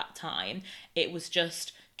teenager at that time, it was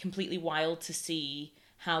just completely wild to see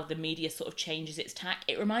how the media sort of changes its tack.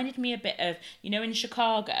 It reminded me a bit of, in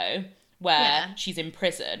Chicago, where she's in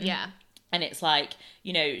prison. Yeah. And it's like,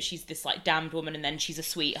 she's this like damned woman, and then she's a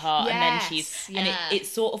sweetheart, and then it's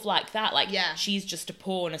sort of like that. Like, she's just a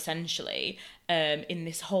pawn essentially in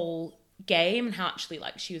this whole game, and how actually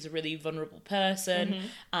like she was a really vulnerable person,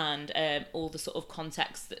 and all the sort of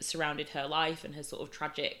context that surrounded her life and her sort of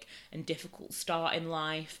tragic and difficult start in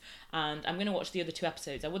life. And I'm going to watch the other 2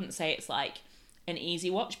 episodes. I wouldn't say it's like an easy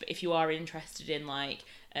watch, but if you are interested in like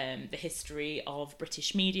the history of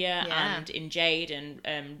British media and in Jade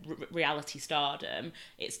and reality stardom,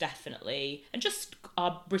 it's definitely, and just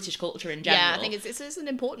our British culture in general. Yeah, I think it's an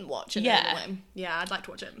important watch. Yeah, I'd like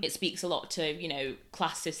to watch it. It speaks a lot to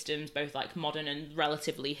class systems, both like modern and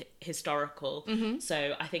relatively historical.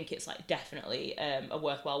 So I think it's like definitely a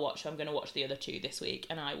worthwhile watch. So I'm going to watch the other 2 this week,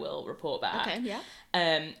 and I will report back. Okay,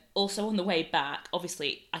 yeah. Also on the way back,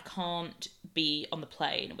 obviously I can't be on the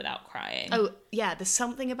plane without crying. Oh yeah, there's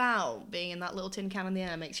something about being in that little tin can in the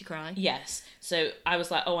air makes you cry. Yes. So I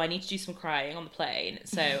was like, I need to do some crying on the plane.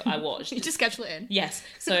 So I watched... You just schedule it in. Yes.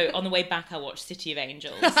 So on the way back, I watched City of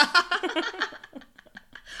Angels. I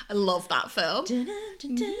love that film.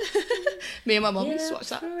 Me and my mum used to watch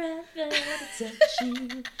that. I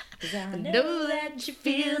know that you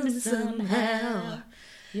feel me somehow.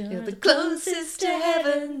 You're the closest to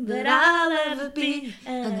heaven that I'll ever be,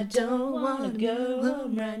 and I don't want to go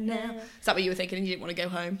home right now. Is that what you were thinking? You didn't want to go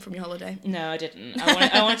home from your holiday? No, I didn't.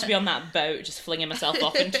 I wanted to be on that boat, just flinging myself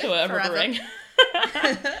off into a rubber ring.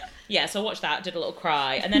 Yeah, so I watched that, did a little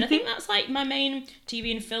cry, and then I think that's like my main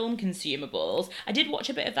TV and film consumables. I did watch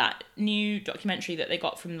a bit of that new documentary that they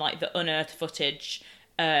got from like the unearthed footage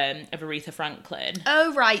of Aretha Franklin.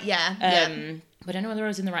 Oh right, yeah. But I don't know whether I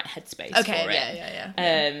was in the right headspace for it.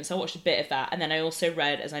 Yeah. So I watched a bit of that, and then I also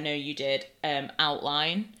read, as I know you did,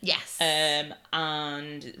 Outline. Yes.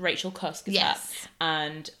 And Rachel Cusk is that.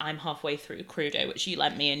 And I'm halfway through Crudo, which you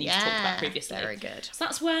lent me and you've talked about previously. Very good. So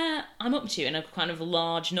that's where I'm up to in a kind of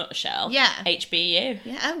large nutshell. Yeah. HBU.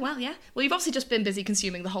 Yeah. Oh well, yeah. Well, you've obviously just been busy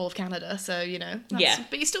consuming the whole of Canada, so yeah.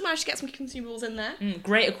 But you still managed to get some consumables in there.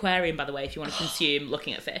 Great aquarium, by the way, if you want to consume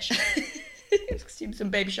looking at fish. Consume some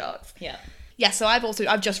baby sharks. Yeah. Yeah, so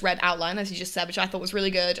I've just read Outline, as you just said, which I thought was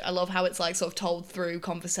really good. I love how it's like sort of told through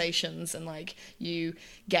conversations, and like you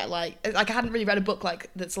get like I hadn't really read a book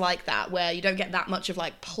like that's like that, where you don't get that much of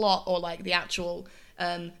like plot or like the actual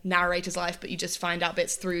narrator's life, but you just find out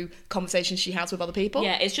bits through conversations she has with other people.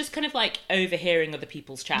 Yeah, it's just kind of like overhearing other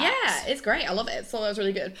people's chats. Yeah, it's great. I love it. So that was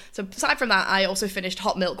really good. So aside from that, I also finished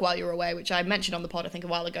Hot Milk while you were away, which I mentioned on the pod I think a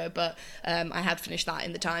while ago, but I had finished that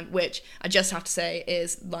in the time, which I just have to say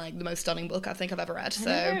is like the most stunning book I think I've ever read.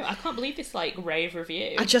 I can't believe this like rave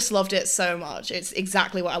review. I just loved it so much. It's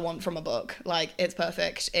exactly what I want from a book. Like, it's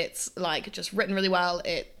perfect. It's like just written really well.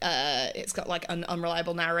 It's got like an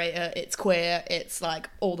unreliable narrator. It's queer. It's like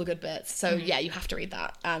all the good bits. So yeah, you have to read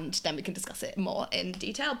that, and then we can discuss it more in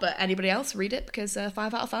detail. But anybody else, read it, because 5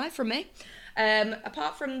 out of 5 from me.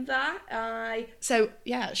 Apart from that,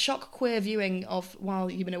 shock queer viewing of While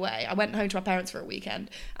You've Been Away. I went home to my parents for a weekend,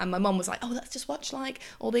 and my mum was like, let's just watch like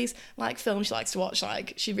all these like films she likes to watch.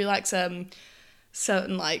 Like, she really likes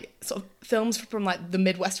certain like sort of films from like the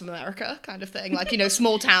Midwest of America kind of thing, like,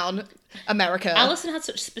 small town America. Alison had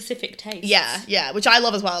such specific tastes. Yeah, which I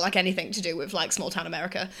love as well, like anything to do with like small town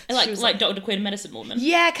America. And like Dr. Quinn, Medicine Woman.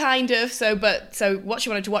 Yeah, kind of. So what she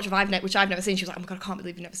wanted to watch, which I've never seen, she was like, oh my god, I can't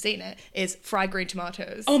believe you've never seen it, is Fried Green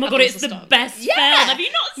Tomatoes. Oh my god, it's the best film. Have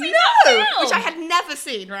you not seen that film? Which I had never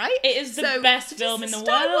seen, right? It is the best film in the world.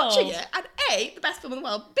 Watching it, and A, the best film in the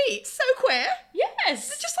world, B, so queer. Yes.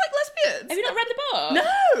 They're just like lesbians. Have you not read the book?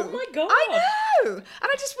 No. Oh my god. I know. And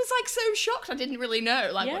I just was like so shocked. I didn't really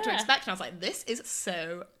know what to expect, and I was like, this is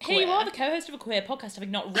so queer. Here you are, the co-host of a queer podcast,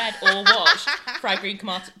 having not read or watched Fried Green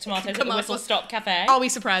Tomatoes at the Whistle Stop Cafe. Are we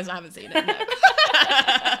surprised I haven't seen it? No.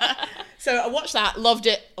 So I watched that, loved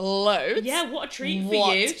it loads. Yeah, what a treat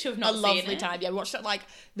for you to have not seen it. A lovely time. Yeah, we watched it like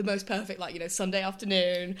the most perfect, like, Sunday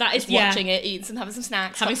afternoon. That is, watching it, eating some, having some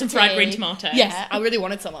snacks. Having some fried green tomatoes. Yeah, I really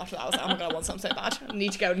wanted some after that. I was like, oh my god, I want some so bad. I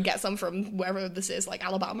need to go and get some from wherever this is, like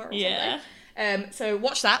Alabama or something. So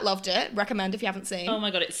watched that, loved it. Recommend if you haven't seen. Oh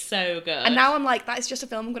my god, it's so good. And now I'm like, that is just a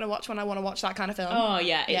film I'm going to watch when I want to watch that kind of film. Oh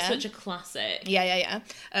yeah, it's such a classic. Yeah.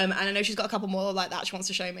 And I know she's got a couple more like that she wants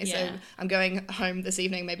to show me. So I'm going home this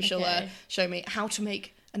evening. Maybe she'll show me how to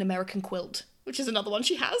make an American quilt, which is another one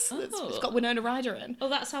she has. It's got Winona Ryder in. Oh,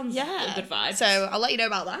 that sounds a good vibe. So I'll let you know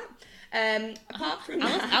about that. Apart from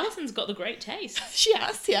Alison's got the great taste. She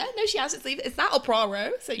has, yeah. No, she has. It's that or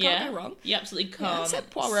Poirot, so you can't go wrong. You absolutely can't. I said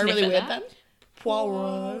Poirot really weird then.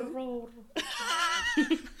 Poirot.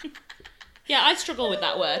 Yeah, I struggle with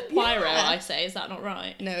that word. Poirot, I say. Is that not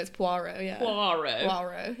right? No, it's Poirot, yeah.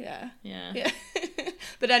 Poirot, yeah.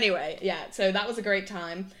 But anyway, yeah, so that was a great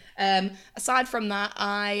time. Aside from that,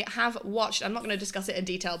 I have watched, I'm not going to discuss it in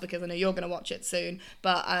detail because I know you're going to watch it soon,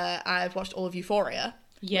 but I've watched all of Euphoria,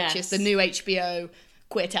 which is the new HBO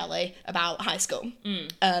queer telly about high school.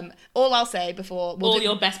 All I'll say before...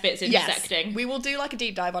 your best bits intersecting. Yes, we will do like a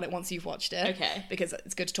deep dive on it once you've watched it. Okay. Because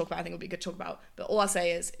it's good to talk about. I think it'll be good to talk about. But all I'll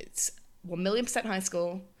say is it's 1,000,000% high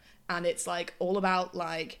school, and it's like all about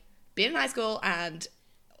like being in high school and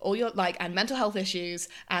all your like and mental health issues,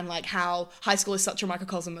 and like how high school is such a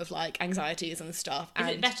microcosm of like anxieties and stuff. Is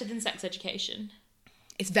it better than Sex Education?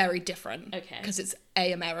 It's very different. Okay. Because it's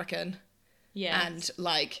American. Yeah. And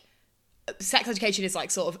like Sex Education is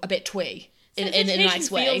like sort of a bit twee. In a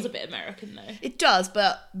nice way. It feels a bit American though. It does,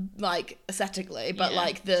 but like aesthetically, but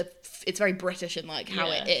like it's very British in like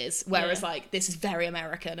how it is. Whereas like this is very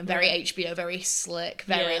American and very HBO, very slick,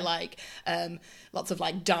 very like lots of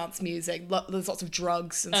like dance music. There's lots of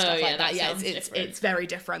drugs and stuff like that. Yeah, it's very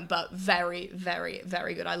different, but very, very,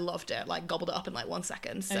 very good. I loved it. Like gobbled it up in like 1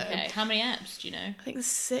 second. So how many eps do you know? I think there's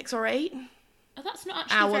 6 or 8. Oh, that's not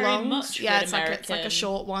actually very much for an American. It's like a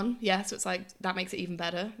short one. Yeah, so it's like that makes it even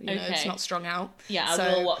better. You know, it's not strung out. Yeah,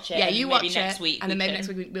 I will watch it. Yeah, you watch next week, and then maybe next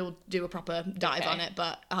week we'll do a proper dive on it.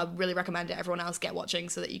 But I really recommend it. Everyone else get watching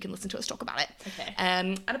so that you can listen to us talk about it. Okay.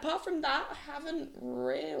 And apart from that, I haven't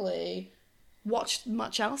really watched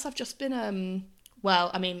much else. I've just been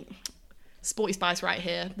Sporty Spice right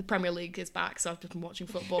here. The Premier League is back, so I've just been watching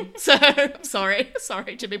football. So, sorry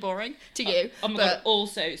to be boring to you. Oh my God,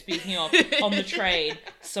 also, speaking of, on the train,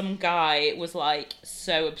 some guy was, like,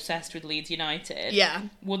 so obsessed with Leeds United. Yeah.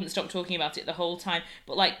 Wouldn't stop talking about it the whole time.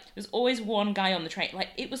 But, like, there's always one guy on the train. Like,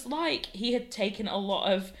 it was like he had taken a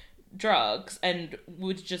lot of drugs and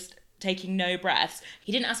would just... taking no breaths.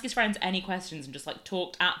 He didn't ask his friends any questions and just like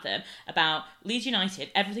talked at them about Leeds United,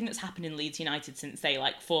 everything that's happened in Leeds United since they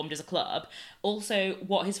like formed as a club, also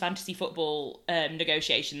what his fantasy football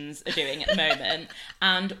negotiations are doing at the moment,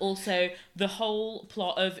 and also the whole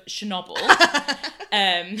plot of Chernobyl.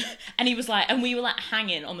 And he was like, and we were like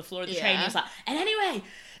hanging on the floor of the train. He was like, and anyway,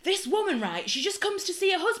 this woman, right, she just comes to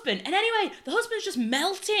see her husband. And anyway, the husband's just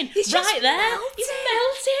melting. He's right there. Melting. He's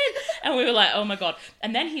melting. And we were like, oh my God.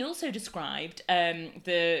 And then he also described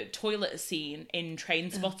the toilet scene in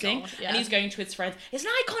Trainspotting. Oh God, yeah. And he's going to his friends, it's an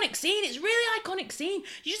iconic scene. It's a really iconic scene.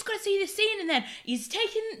 You just got to see this scene. And then he's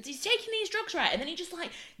taking these drugs, right? And then he just like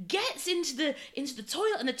gets into the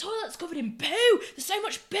toilet, and the toilet's covered in poo. There's so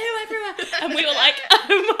much poo everywhere. And we were like,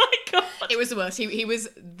 oh my God. It was the worst. He was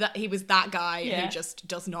that guy who just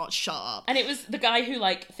does not shut up. And it was the guy who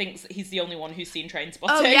like thinks that he's the only one who's seen Trainspotting.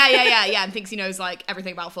 Oh yeah, and thinks he knows like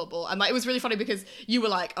everything about football. And like it was really funny because you were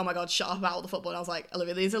like, oh my God, shut up about all the football. And I was like,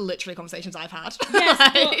 Olivia, these are literally conversations I've had.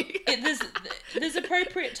 Yes, but there's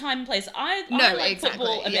appropriate time and place. I like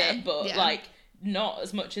football a bit, but like not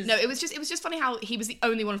as much as... No, it was just funny how he was the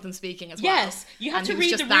only one of them speaking as well. Yes, you have to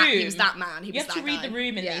read the room. He was that man. You have to read the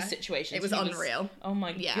room in these situations. It was unreal. Oh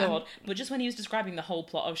my God. But just when he was describing the whole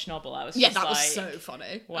plot of Chernobyl, I was just that was so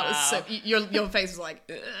funny. Wow. That was so... Your face was like...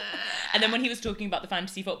 Ugh. And then when he was talking about the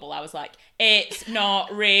fantasy football, I was like, it's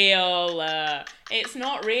not real. It's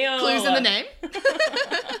not real. Clues in the name.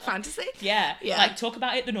 Fantasy? Yeah. Like, talk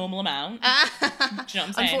about it the normal amount. Do you know what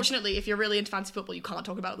I'm saying? Unfortunately, if you're really into fantasy football, you can't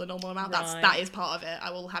talk about it the normal amount. Right. That is part of it.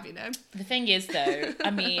 I will have you know. The thing is, though,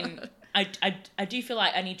 I mean... I do feel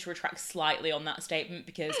like I need to retract slightly on that statement,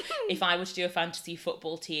 because if I were to do a fantasy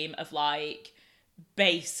football team of, like,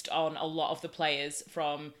 based on a lot of the players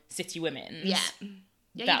from City Women's...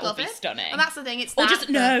 Yeah, that would be stunning. And that's the thing, it's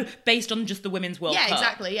based on just the Women's World Cup.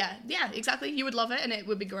 Exactly, yeah, exactly. You would love it, and it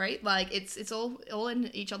would be great. Like, it's all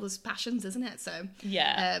in each other's passions, isn't it? So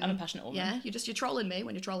yeah, I'm a passionate woman. Yeah, you're trolling me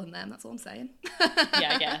when you're trolling them. That's all I'm saying.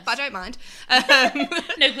 Yeah, I guess. But I don't mind.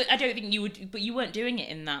 No, but I don't think you would. But you weren't doing it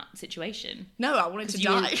in that situation. No, I wanted to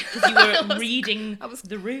die because you were reading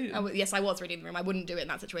the room. Yes, I was reading the room. I wouldn't do it in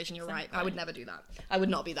that situation. You're right. I would never do that. I would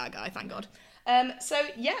not be that guy. Thank God. So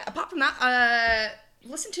yeah, apart from that,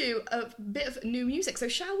 listen to a bit of new music. So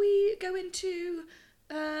shall we go into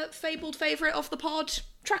fabled favourite of the pod,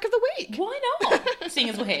 track of the week? Why not? Seeing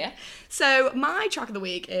as we're here. So my track of the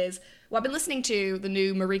week is Well, I've been listening to the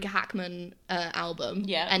new Marika Hackman album,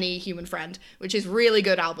 Yeah. Any Human Friend, which is really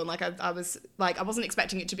good album. Like I was like, I wasn't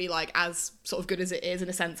expecting it to be like as sort of good as it is in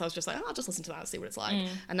a sense. I was just like, oh, I'll just listen to that and see what it's like.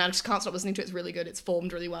 And now I just can't stop listening to it. It's really good. It's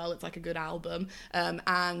formed really well. It's like a good album.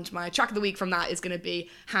 And my track of the week from that is going to be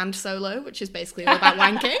Hand Solo, which is basically all about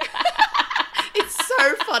wanking. It's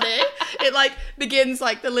so funny. It like begins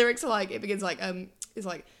like the lyrics are like, it begins like it's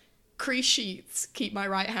like, crease sheets keep my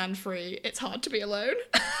right hand free. It's hard to be alone.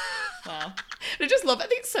 Wow. I just love it. I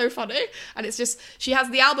think it's so funny. And it's just, she has,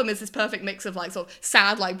 the album is this perfect mix of like sort of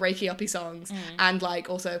sad, like breaky uppy songs and like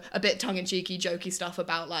also a bit tongue-in-cheeky, jokey stuff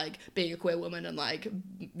about like being a queer woman and like,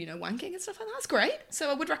 you know, wanking and stuff like that. That's great. So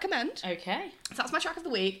I would recommend. Okay. So that's my track of the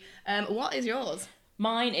week. What is yours?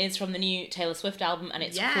 Mine is from the new Taylor Swift album, and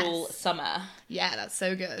it's Cruel Summer. Yeah, that's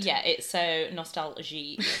so good. Yeah, it's so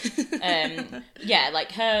nostalgic. Yeah,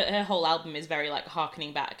 like her whole album is very like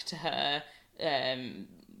harkening back to her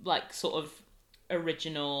like sort of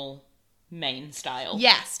original main style.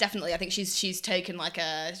 Yes, definitely. I think she's taken like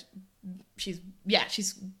a yeah.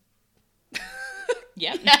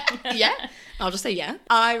 Yeah. I'll just say yeah.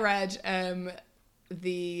 I read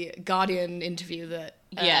the Guardian interview that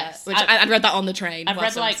which I'd read that on the train. I've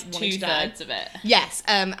read like 2/3 of it. Yes,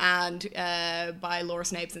 and by Laura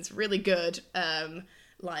Snapes, it's really good.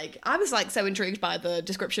 Like I was like so intrigued by the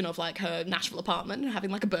description of like her Nashville apartment and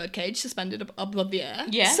having like a birdcage suspended above the air.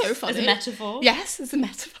 Yes, so funny. As a metaphor. Yes, as a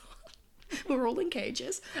metaphor. We're all in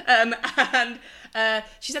cages. And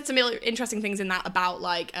she said some really interesting things in that about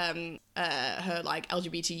like her like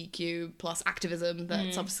LGBTQ plus activism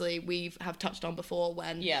that's obviously we have touched on before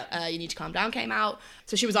when You Need to Calm Down came out.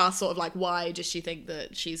 So she was asked sort of like why does she think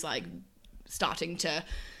that she's like starting to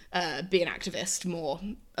be an activist more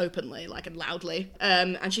openly, like, and loudly.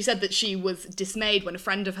 And she said that she was dismayed when a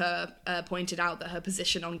friend of her pointed out that her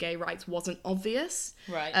position on gay rights wasn't obvious.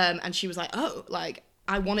 Right. And she was like, oh, like,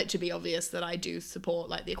 I want it to be obvious that I do support,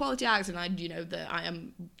 like, the Equality Act and I, you know, that I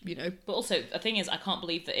am, you know... But also, the thing is, I can't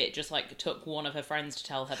believe that it just, like, took one of her friends to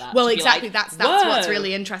tell her that. Well, exactly, like, that's what's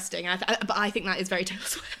really interesting. But I think that is very Taylor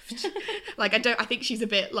Swift. Like, I think she's a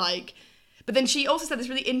bit, like... But then she also said this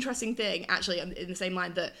really interesting thing, actually, in the same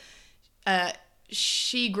line, that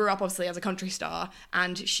she grew up, obviously, as a country star,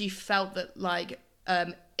 and she felt that, like,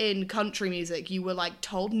 in country music, you were, like,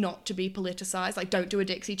 told not to be politicized. Like, don't do a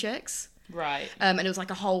Dixie Chicks. Right. And it was like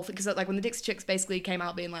a whole thing, because like when the Dixie Chicks basically came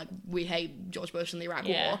out being like, we hate George Bush and the Iraq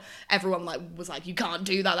War, everyone like was like, you can't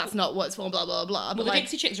do that, that's not what it's for, blah, blah, blah. But the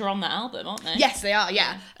Dixie Chicks are on that album, aren't they? Yes, they are,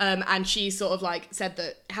 yeah. And she sort of like said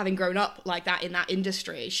that having grown up like that in that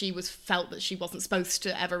industry, she felt that she wasn't supposed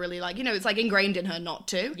to ever really like, you know, it's like ingrained in her not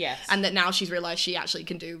to. Yes. And that now she's realised she actually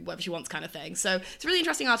can do whatever she wants kind of thing. So it's a really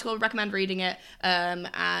interesting article, I recommend reading it and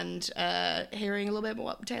hearing a little bit more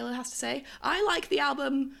what Taylor has to say. I like the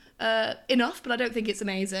album enough, but I don't think it's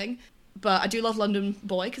amazing. But I do love London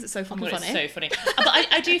Boy because it's so fucking funny. It's so funny. But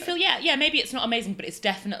I do feel, maybe it's not amazing, but it's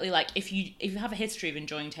definitely like if you have a history of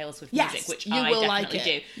enjoying Taylor Swift music, which I definitely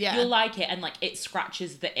do, you'll like it, and like it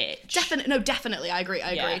scratches the itch. Definitely, I agree,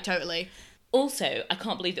 totally. Also, I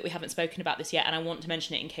can't believe that we haven't spoken about this yet, and I want to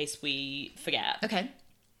mention it in case we forget. Okay.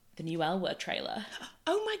 The new L Word trailer.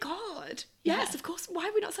 Oh my god! Yes, of course. Why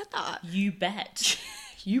have we not said that? You bet.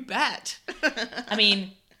 You bet. I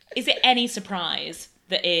mean, is it any surprise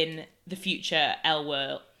that in the future L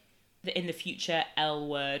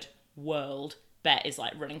Word world, Bet is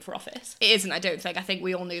like running for office? It isn't, I don't think. I think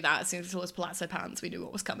we all knew that as soon as it was Palazzo Pants, we knew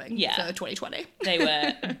what was coming for 2020. They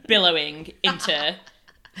were billowing into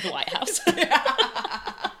the White House.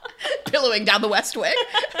 Billowing down the West Wing.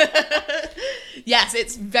 Yes,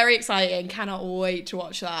 it's very exciting. Cannot wait to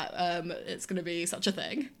watch that. It's going to be such a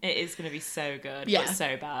thing. It is going to be so good, but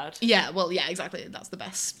so bad. Yeah, well, yeah, exactly. That's the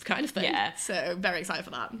best kind of thing. Yeah. So very excited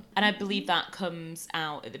for that. And I believe that comes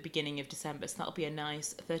out at the beginning of December, so that'll be a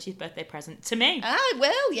nice 30th birthday present to me. Ah,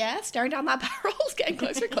 well, yeah, staring down that barrel, it's getting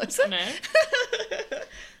closer and closer. No.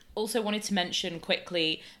 Also wanted to mention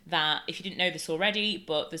quickly that, if you didn't know this already,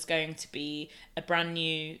 but there's going to be a brand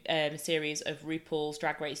new series of RuPaul's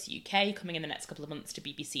Drag Race UK coming in the next couple of months to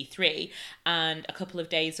BBC Three. And a couple of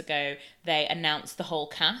days ago, they announced the whole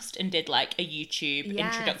cast and did like a YouTube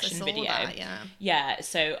introduction video. That, yeah,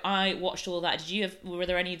 so I watched all that. Were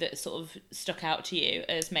there any that sort of stuck out to you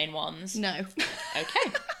as main ones? No.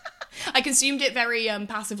 Okay. I consumed it very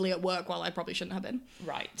passively at work while I probably shouldn't have been.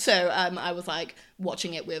 Right. So I was like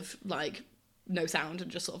watching it with like no sound and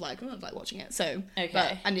just sort of like, watching it. So,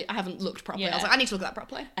 okay. And I haven't looked properly. I was like, I need to look at that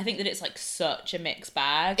properly. I think that it's like such a mixed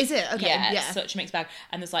bag. Is it? Okay. Yeah. Such a mixed bag.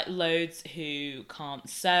 And there's like loads who can't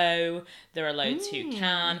sew. There are loads who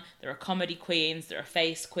can. There are comedy queens. There are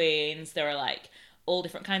face queens. There are like all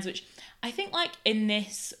different kinds, which I think like in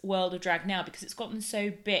this world of drag now, because it's gotten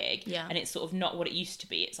so big and it's sort of not what it used to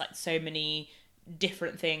be, it's like so many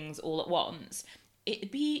different things all at once,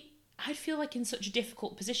 I'd feel like in such a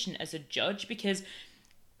difficult position as a judge, because,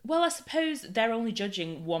 well, I suppose they're only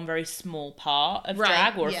judging one very small part of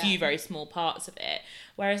drag, or a few very small parts of it,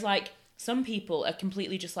 whereas like some people are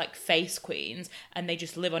completely just like face queens and they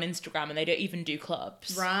just live on Instagram and they don't even do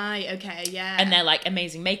clubs. Right, okay, yeah. And they're like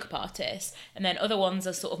amazing makeup artists. And then other ones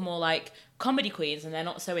are sort of more like comedy queens and they're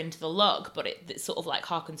not so into the look, but it sort of like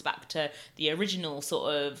harkens back to the original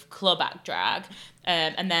sort of club act drag.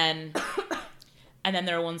 And then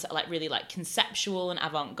there are ones that are like really like conceptual and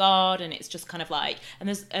avant-garde, and it's just kind of like, and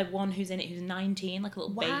there's one who's in it who's 19, like a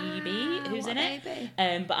little baby who's in it.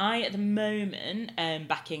 But I, at the moment,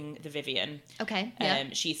 backing the Vivienne. Okay, yeah.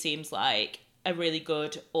 She seems like a really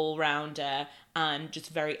good all-rounder and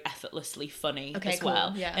just very effortlessly funny as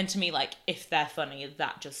well. Yeah. And to me, like, if they're funny,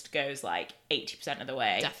 that just goes like 80% of the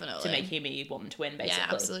way. Definitely. To making me want to win, basically.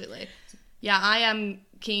 Yeah, absolutely. Yeah, I am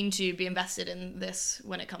keen to be invested in this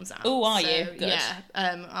when it comes out. Oh, are you? Good. Yeah,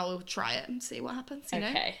 I will try it and see what happens, you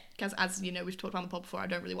know? Because as you know, we've talked about on the pod before, I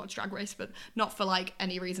don't really watch Drag Race, but not for like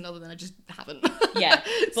any reason other than I just haven't. Yeah.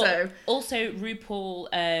 But also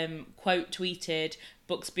RuPaul quote tweeted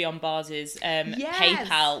Books Beyond Bars'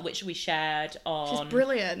 PayPal, which we shared on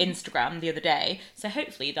Instagram the other day. So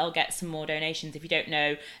hopefully they'll get some more donations. If you don't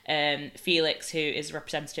know, Felix, who is a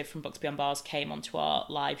representative from Books Beyond Bars, came onto our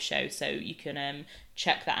live show, so you can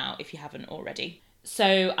check that out if you haven't already.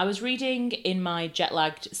 So I was reading in my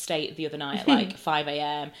jet-lagged state the other night at like 5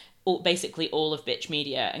 a.m, basically all of Bitch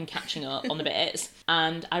Media and catching up on the bits.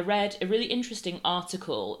 And I read a really interesting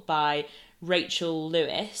article by Rachel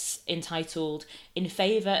Lewis entitled "In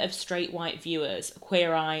Favour of Straight White Viewers,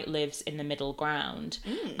 Queer Eye Lives in the Middle Ground."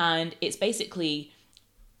 And it's basically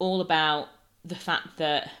all about the fact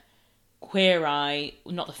that Queer Eye,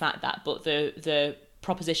 not the fact that, but the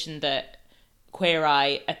proposition that Queer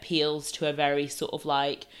Eye appeals to a very sort of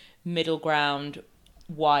like middle ground,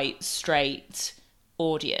 white, straight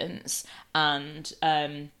audience, and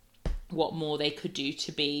what more they could do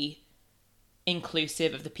to be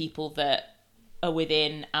inclusive of the people that are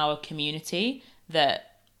within our community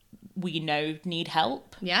that we know need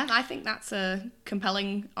help. Yeah, I think that's a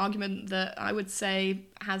compelling argument that I would say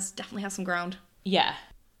definitely has some ground. Yeah.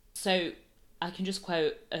 So I can just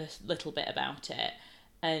quote a little bit about it.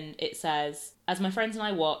 And it says, "As my friends and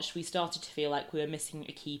I watched, we started to feel like we were missing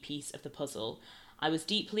a key piece of the puzzle. I was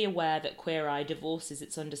deeply aware that Queer Eye divorces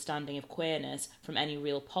its understanding of queerness from any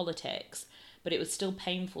real politics, but it was still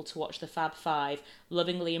painful to watch the Fab Five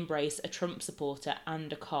lovingly embrace a Trump supporter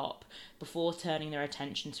and a cop before turning their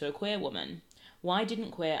attention to a queer woman. Why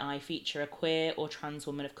didn't Queer Eye feature a queer or trans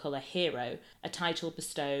woman of colour hero, a title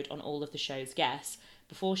bestowed on all of the show's guests,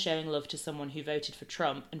 before showing love to someone who voted for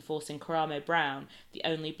Trump and forcing Karamo Brown, the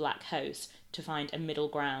only black host, to find a middle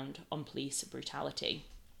ground on police brutality?"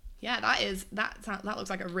 Yeah, that looks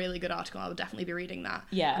like a really good article. I would definitely be reading that.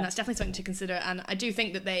 Yeah. And that's definitely something to consider. And I do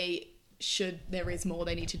think that there is more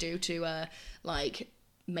they need to do to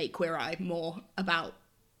make Queer Eye more about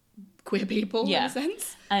queer people in a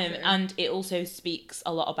sense. And it also speaks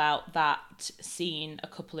a lot about that scene a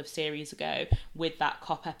couple of series ago with that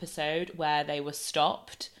cop episode where they were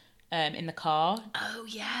stopped in the car. Oh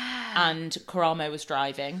yeah. And Karamo was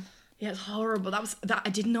driving. Yeah, it's horrible. I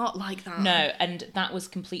did not like that. No, and that was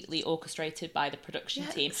completely orchestrated by the production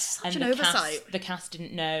team. Such an oversight. The cast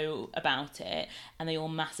didn't know about it, and they all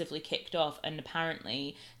massively kicked off. And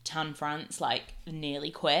apparently, Tan France nearly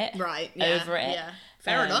quit. Right. Yeah, over it. Yeah.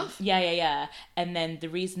 Fair enough. Yeah. And then the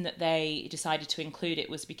reason that they decided to include it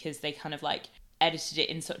was because they kind of edited it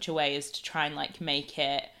in such a way as to try and make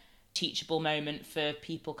it teachable moment for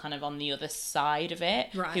people kind of on the other side of it,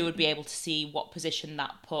 right, who would be able to see what position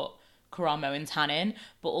that put Karamo and Tan in,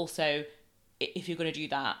 but also if you're going to do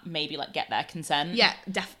that, maybe get their consent. Yeah,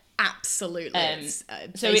 absolutely.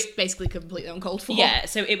 So it's basically completely uncalled for. Yeah,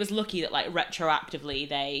 so it was lucky that retroactively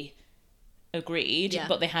they agreed,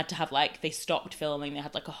 but they had to have they stopped filming. They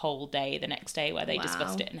had a whole day the next day where they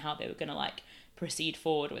discussed it and how they were going to proceed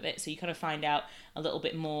forward with it. So you kind of find out a little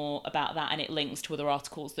bit more about that, and it links to other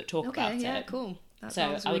articles that talk about it. Yeah, cool. That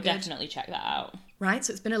so I would definitely check that out. Right,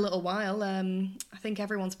 so it's been a little while. I think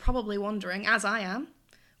everyone's probably wondering, as I am,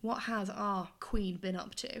 what has our queen been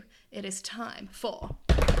up to? It is time for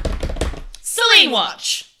Celine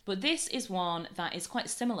Watch! But this is one that is quite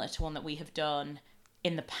similar to one that we have done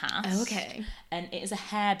in the past. Okay. And it is a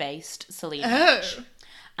hair-based Celine Watch.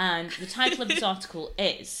 And the title of this article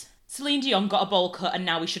is Celine Dion got a bowl cut and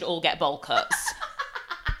now we should all get bowl cuts.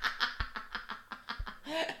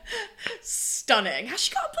 Stop stunning. Has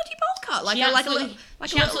she got a bloody bowl cut?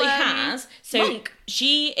 She absolutely has. So monk.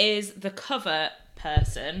 she is the cover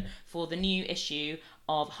person for the new issue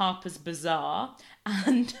of Harper's Bazaar,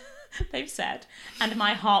 and they've said, and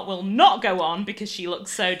my heart will not go on because she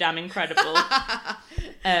looks so damn incredible. I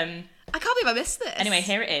can't believe I missed this. Anyway,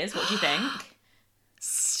 here it is. What do you think?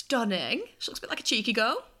 Stunning. She looks a bit like a cheeky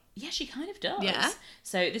girl. Yeah, she kind of does. Yeah.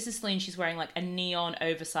 So this is Celine. She's wearing like a neon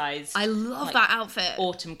oversized. I love that outfit.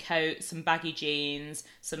 Autumn coat, some baggy jeans,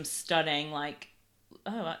 some stunning like.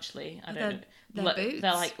 Oh, actually, I don't know. They're boots.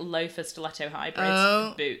 They're like loafer stiletto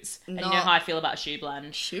hybrids boots. And you know how I feel about shoe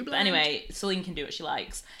blend. But anyway, Celine can do what she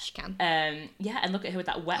likes. She can. Yeah, and look at her with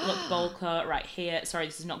that wet look bowl cut right here. Sorry,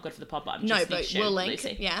 this is not good for the pod, but I'm just but we'll link.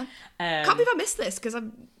 Lucy. Yeah. Can't believe I missed this because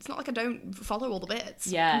it's not like I don't follow all the bits.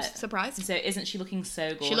 Yeah. I'm surprised. So isn't she looking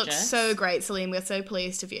so gorgeous? She looks so great, Celine. We're so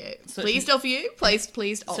pleased of you. Pleased of you. Pleased of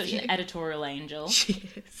you. Such an editorial angel. She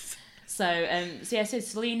is. So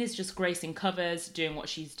Celine is just gracing covers, doing what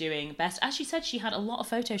she's doing best. As she said, she had a lot of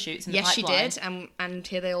photo shoots in the pipeline. Yes, she did, and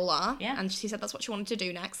here they all are. Yeah. And she said that's what she wanted to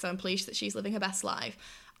do next, so I'm pleased that she's living her best life.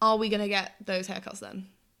 Are we going to get those haircuts then?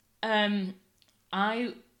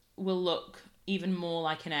 I will look even more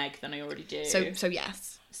like an egg than I already do. So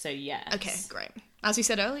yes. So yes. Okay, great. As we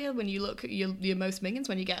said earlier, when you look, you're most mingins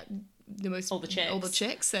when you get all the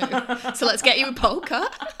chicks. So let's get you a bowl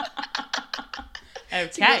cut. Okay.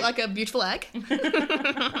 So you look like a beautiful egg.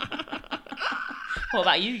 What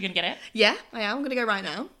about you? You gonna get it? Yeah, I am. I'm gonna go right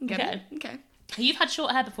now and get it. Okay. You've had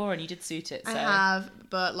short hair before and you did suit it. So. I have,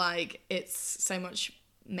 but like it's so much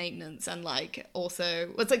maintenance and like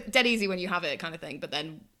also it's like dead easy when you have it kind of thing, but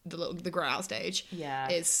then the grow out stage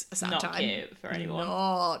is a sad not time. Cute for anyone.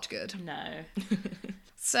 Not good. No.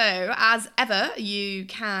 So, as ever, you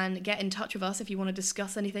can get in touch with us if you want to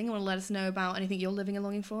discuss anything, you want to let us know about anything you're living and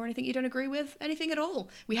longing for, anything you don't agree with, anything at all.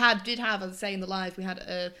 We did have, as I say in the live, we had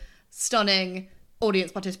a stunning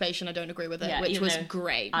audience participation. I don't agree with it, which was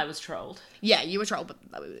great. I was trolled. Yeah, you were trolled,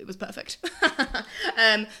 but it was perfect.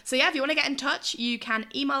 So yeah, if you want to get in touch, you can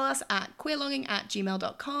email us at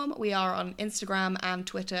queerlonging@gmail.com. We are on Instagram and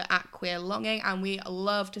Twitter at queerlonging, and we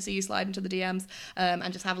love to see you slide into the DMs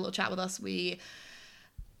and just have a little chat with us. We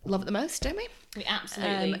love it the most, don't we? We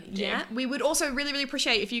absolutely do. Yeah. We would also really, really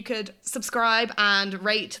appreciate if you could subscribe and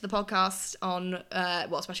rate the podcast on,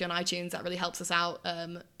 especially on iTunes. That really helps us out.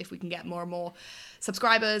 If we can get more and more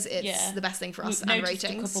subscribers, it's the best thing for us. We've and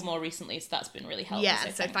ratings. A couple more recently, so that's been really helpful. Yeah,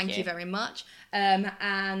 so thank you very much.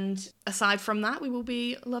 And aside from that, we will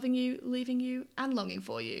be loving you, leaving you, and longing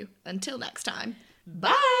for you. Until next time.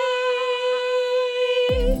 Bye!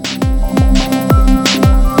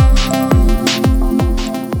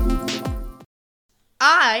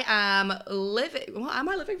 I am living. What am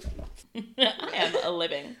I living? I am a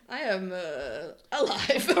living. I am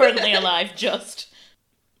alive. Currently alive, just.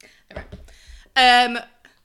 Right.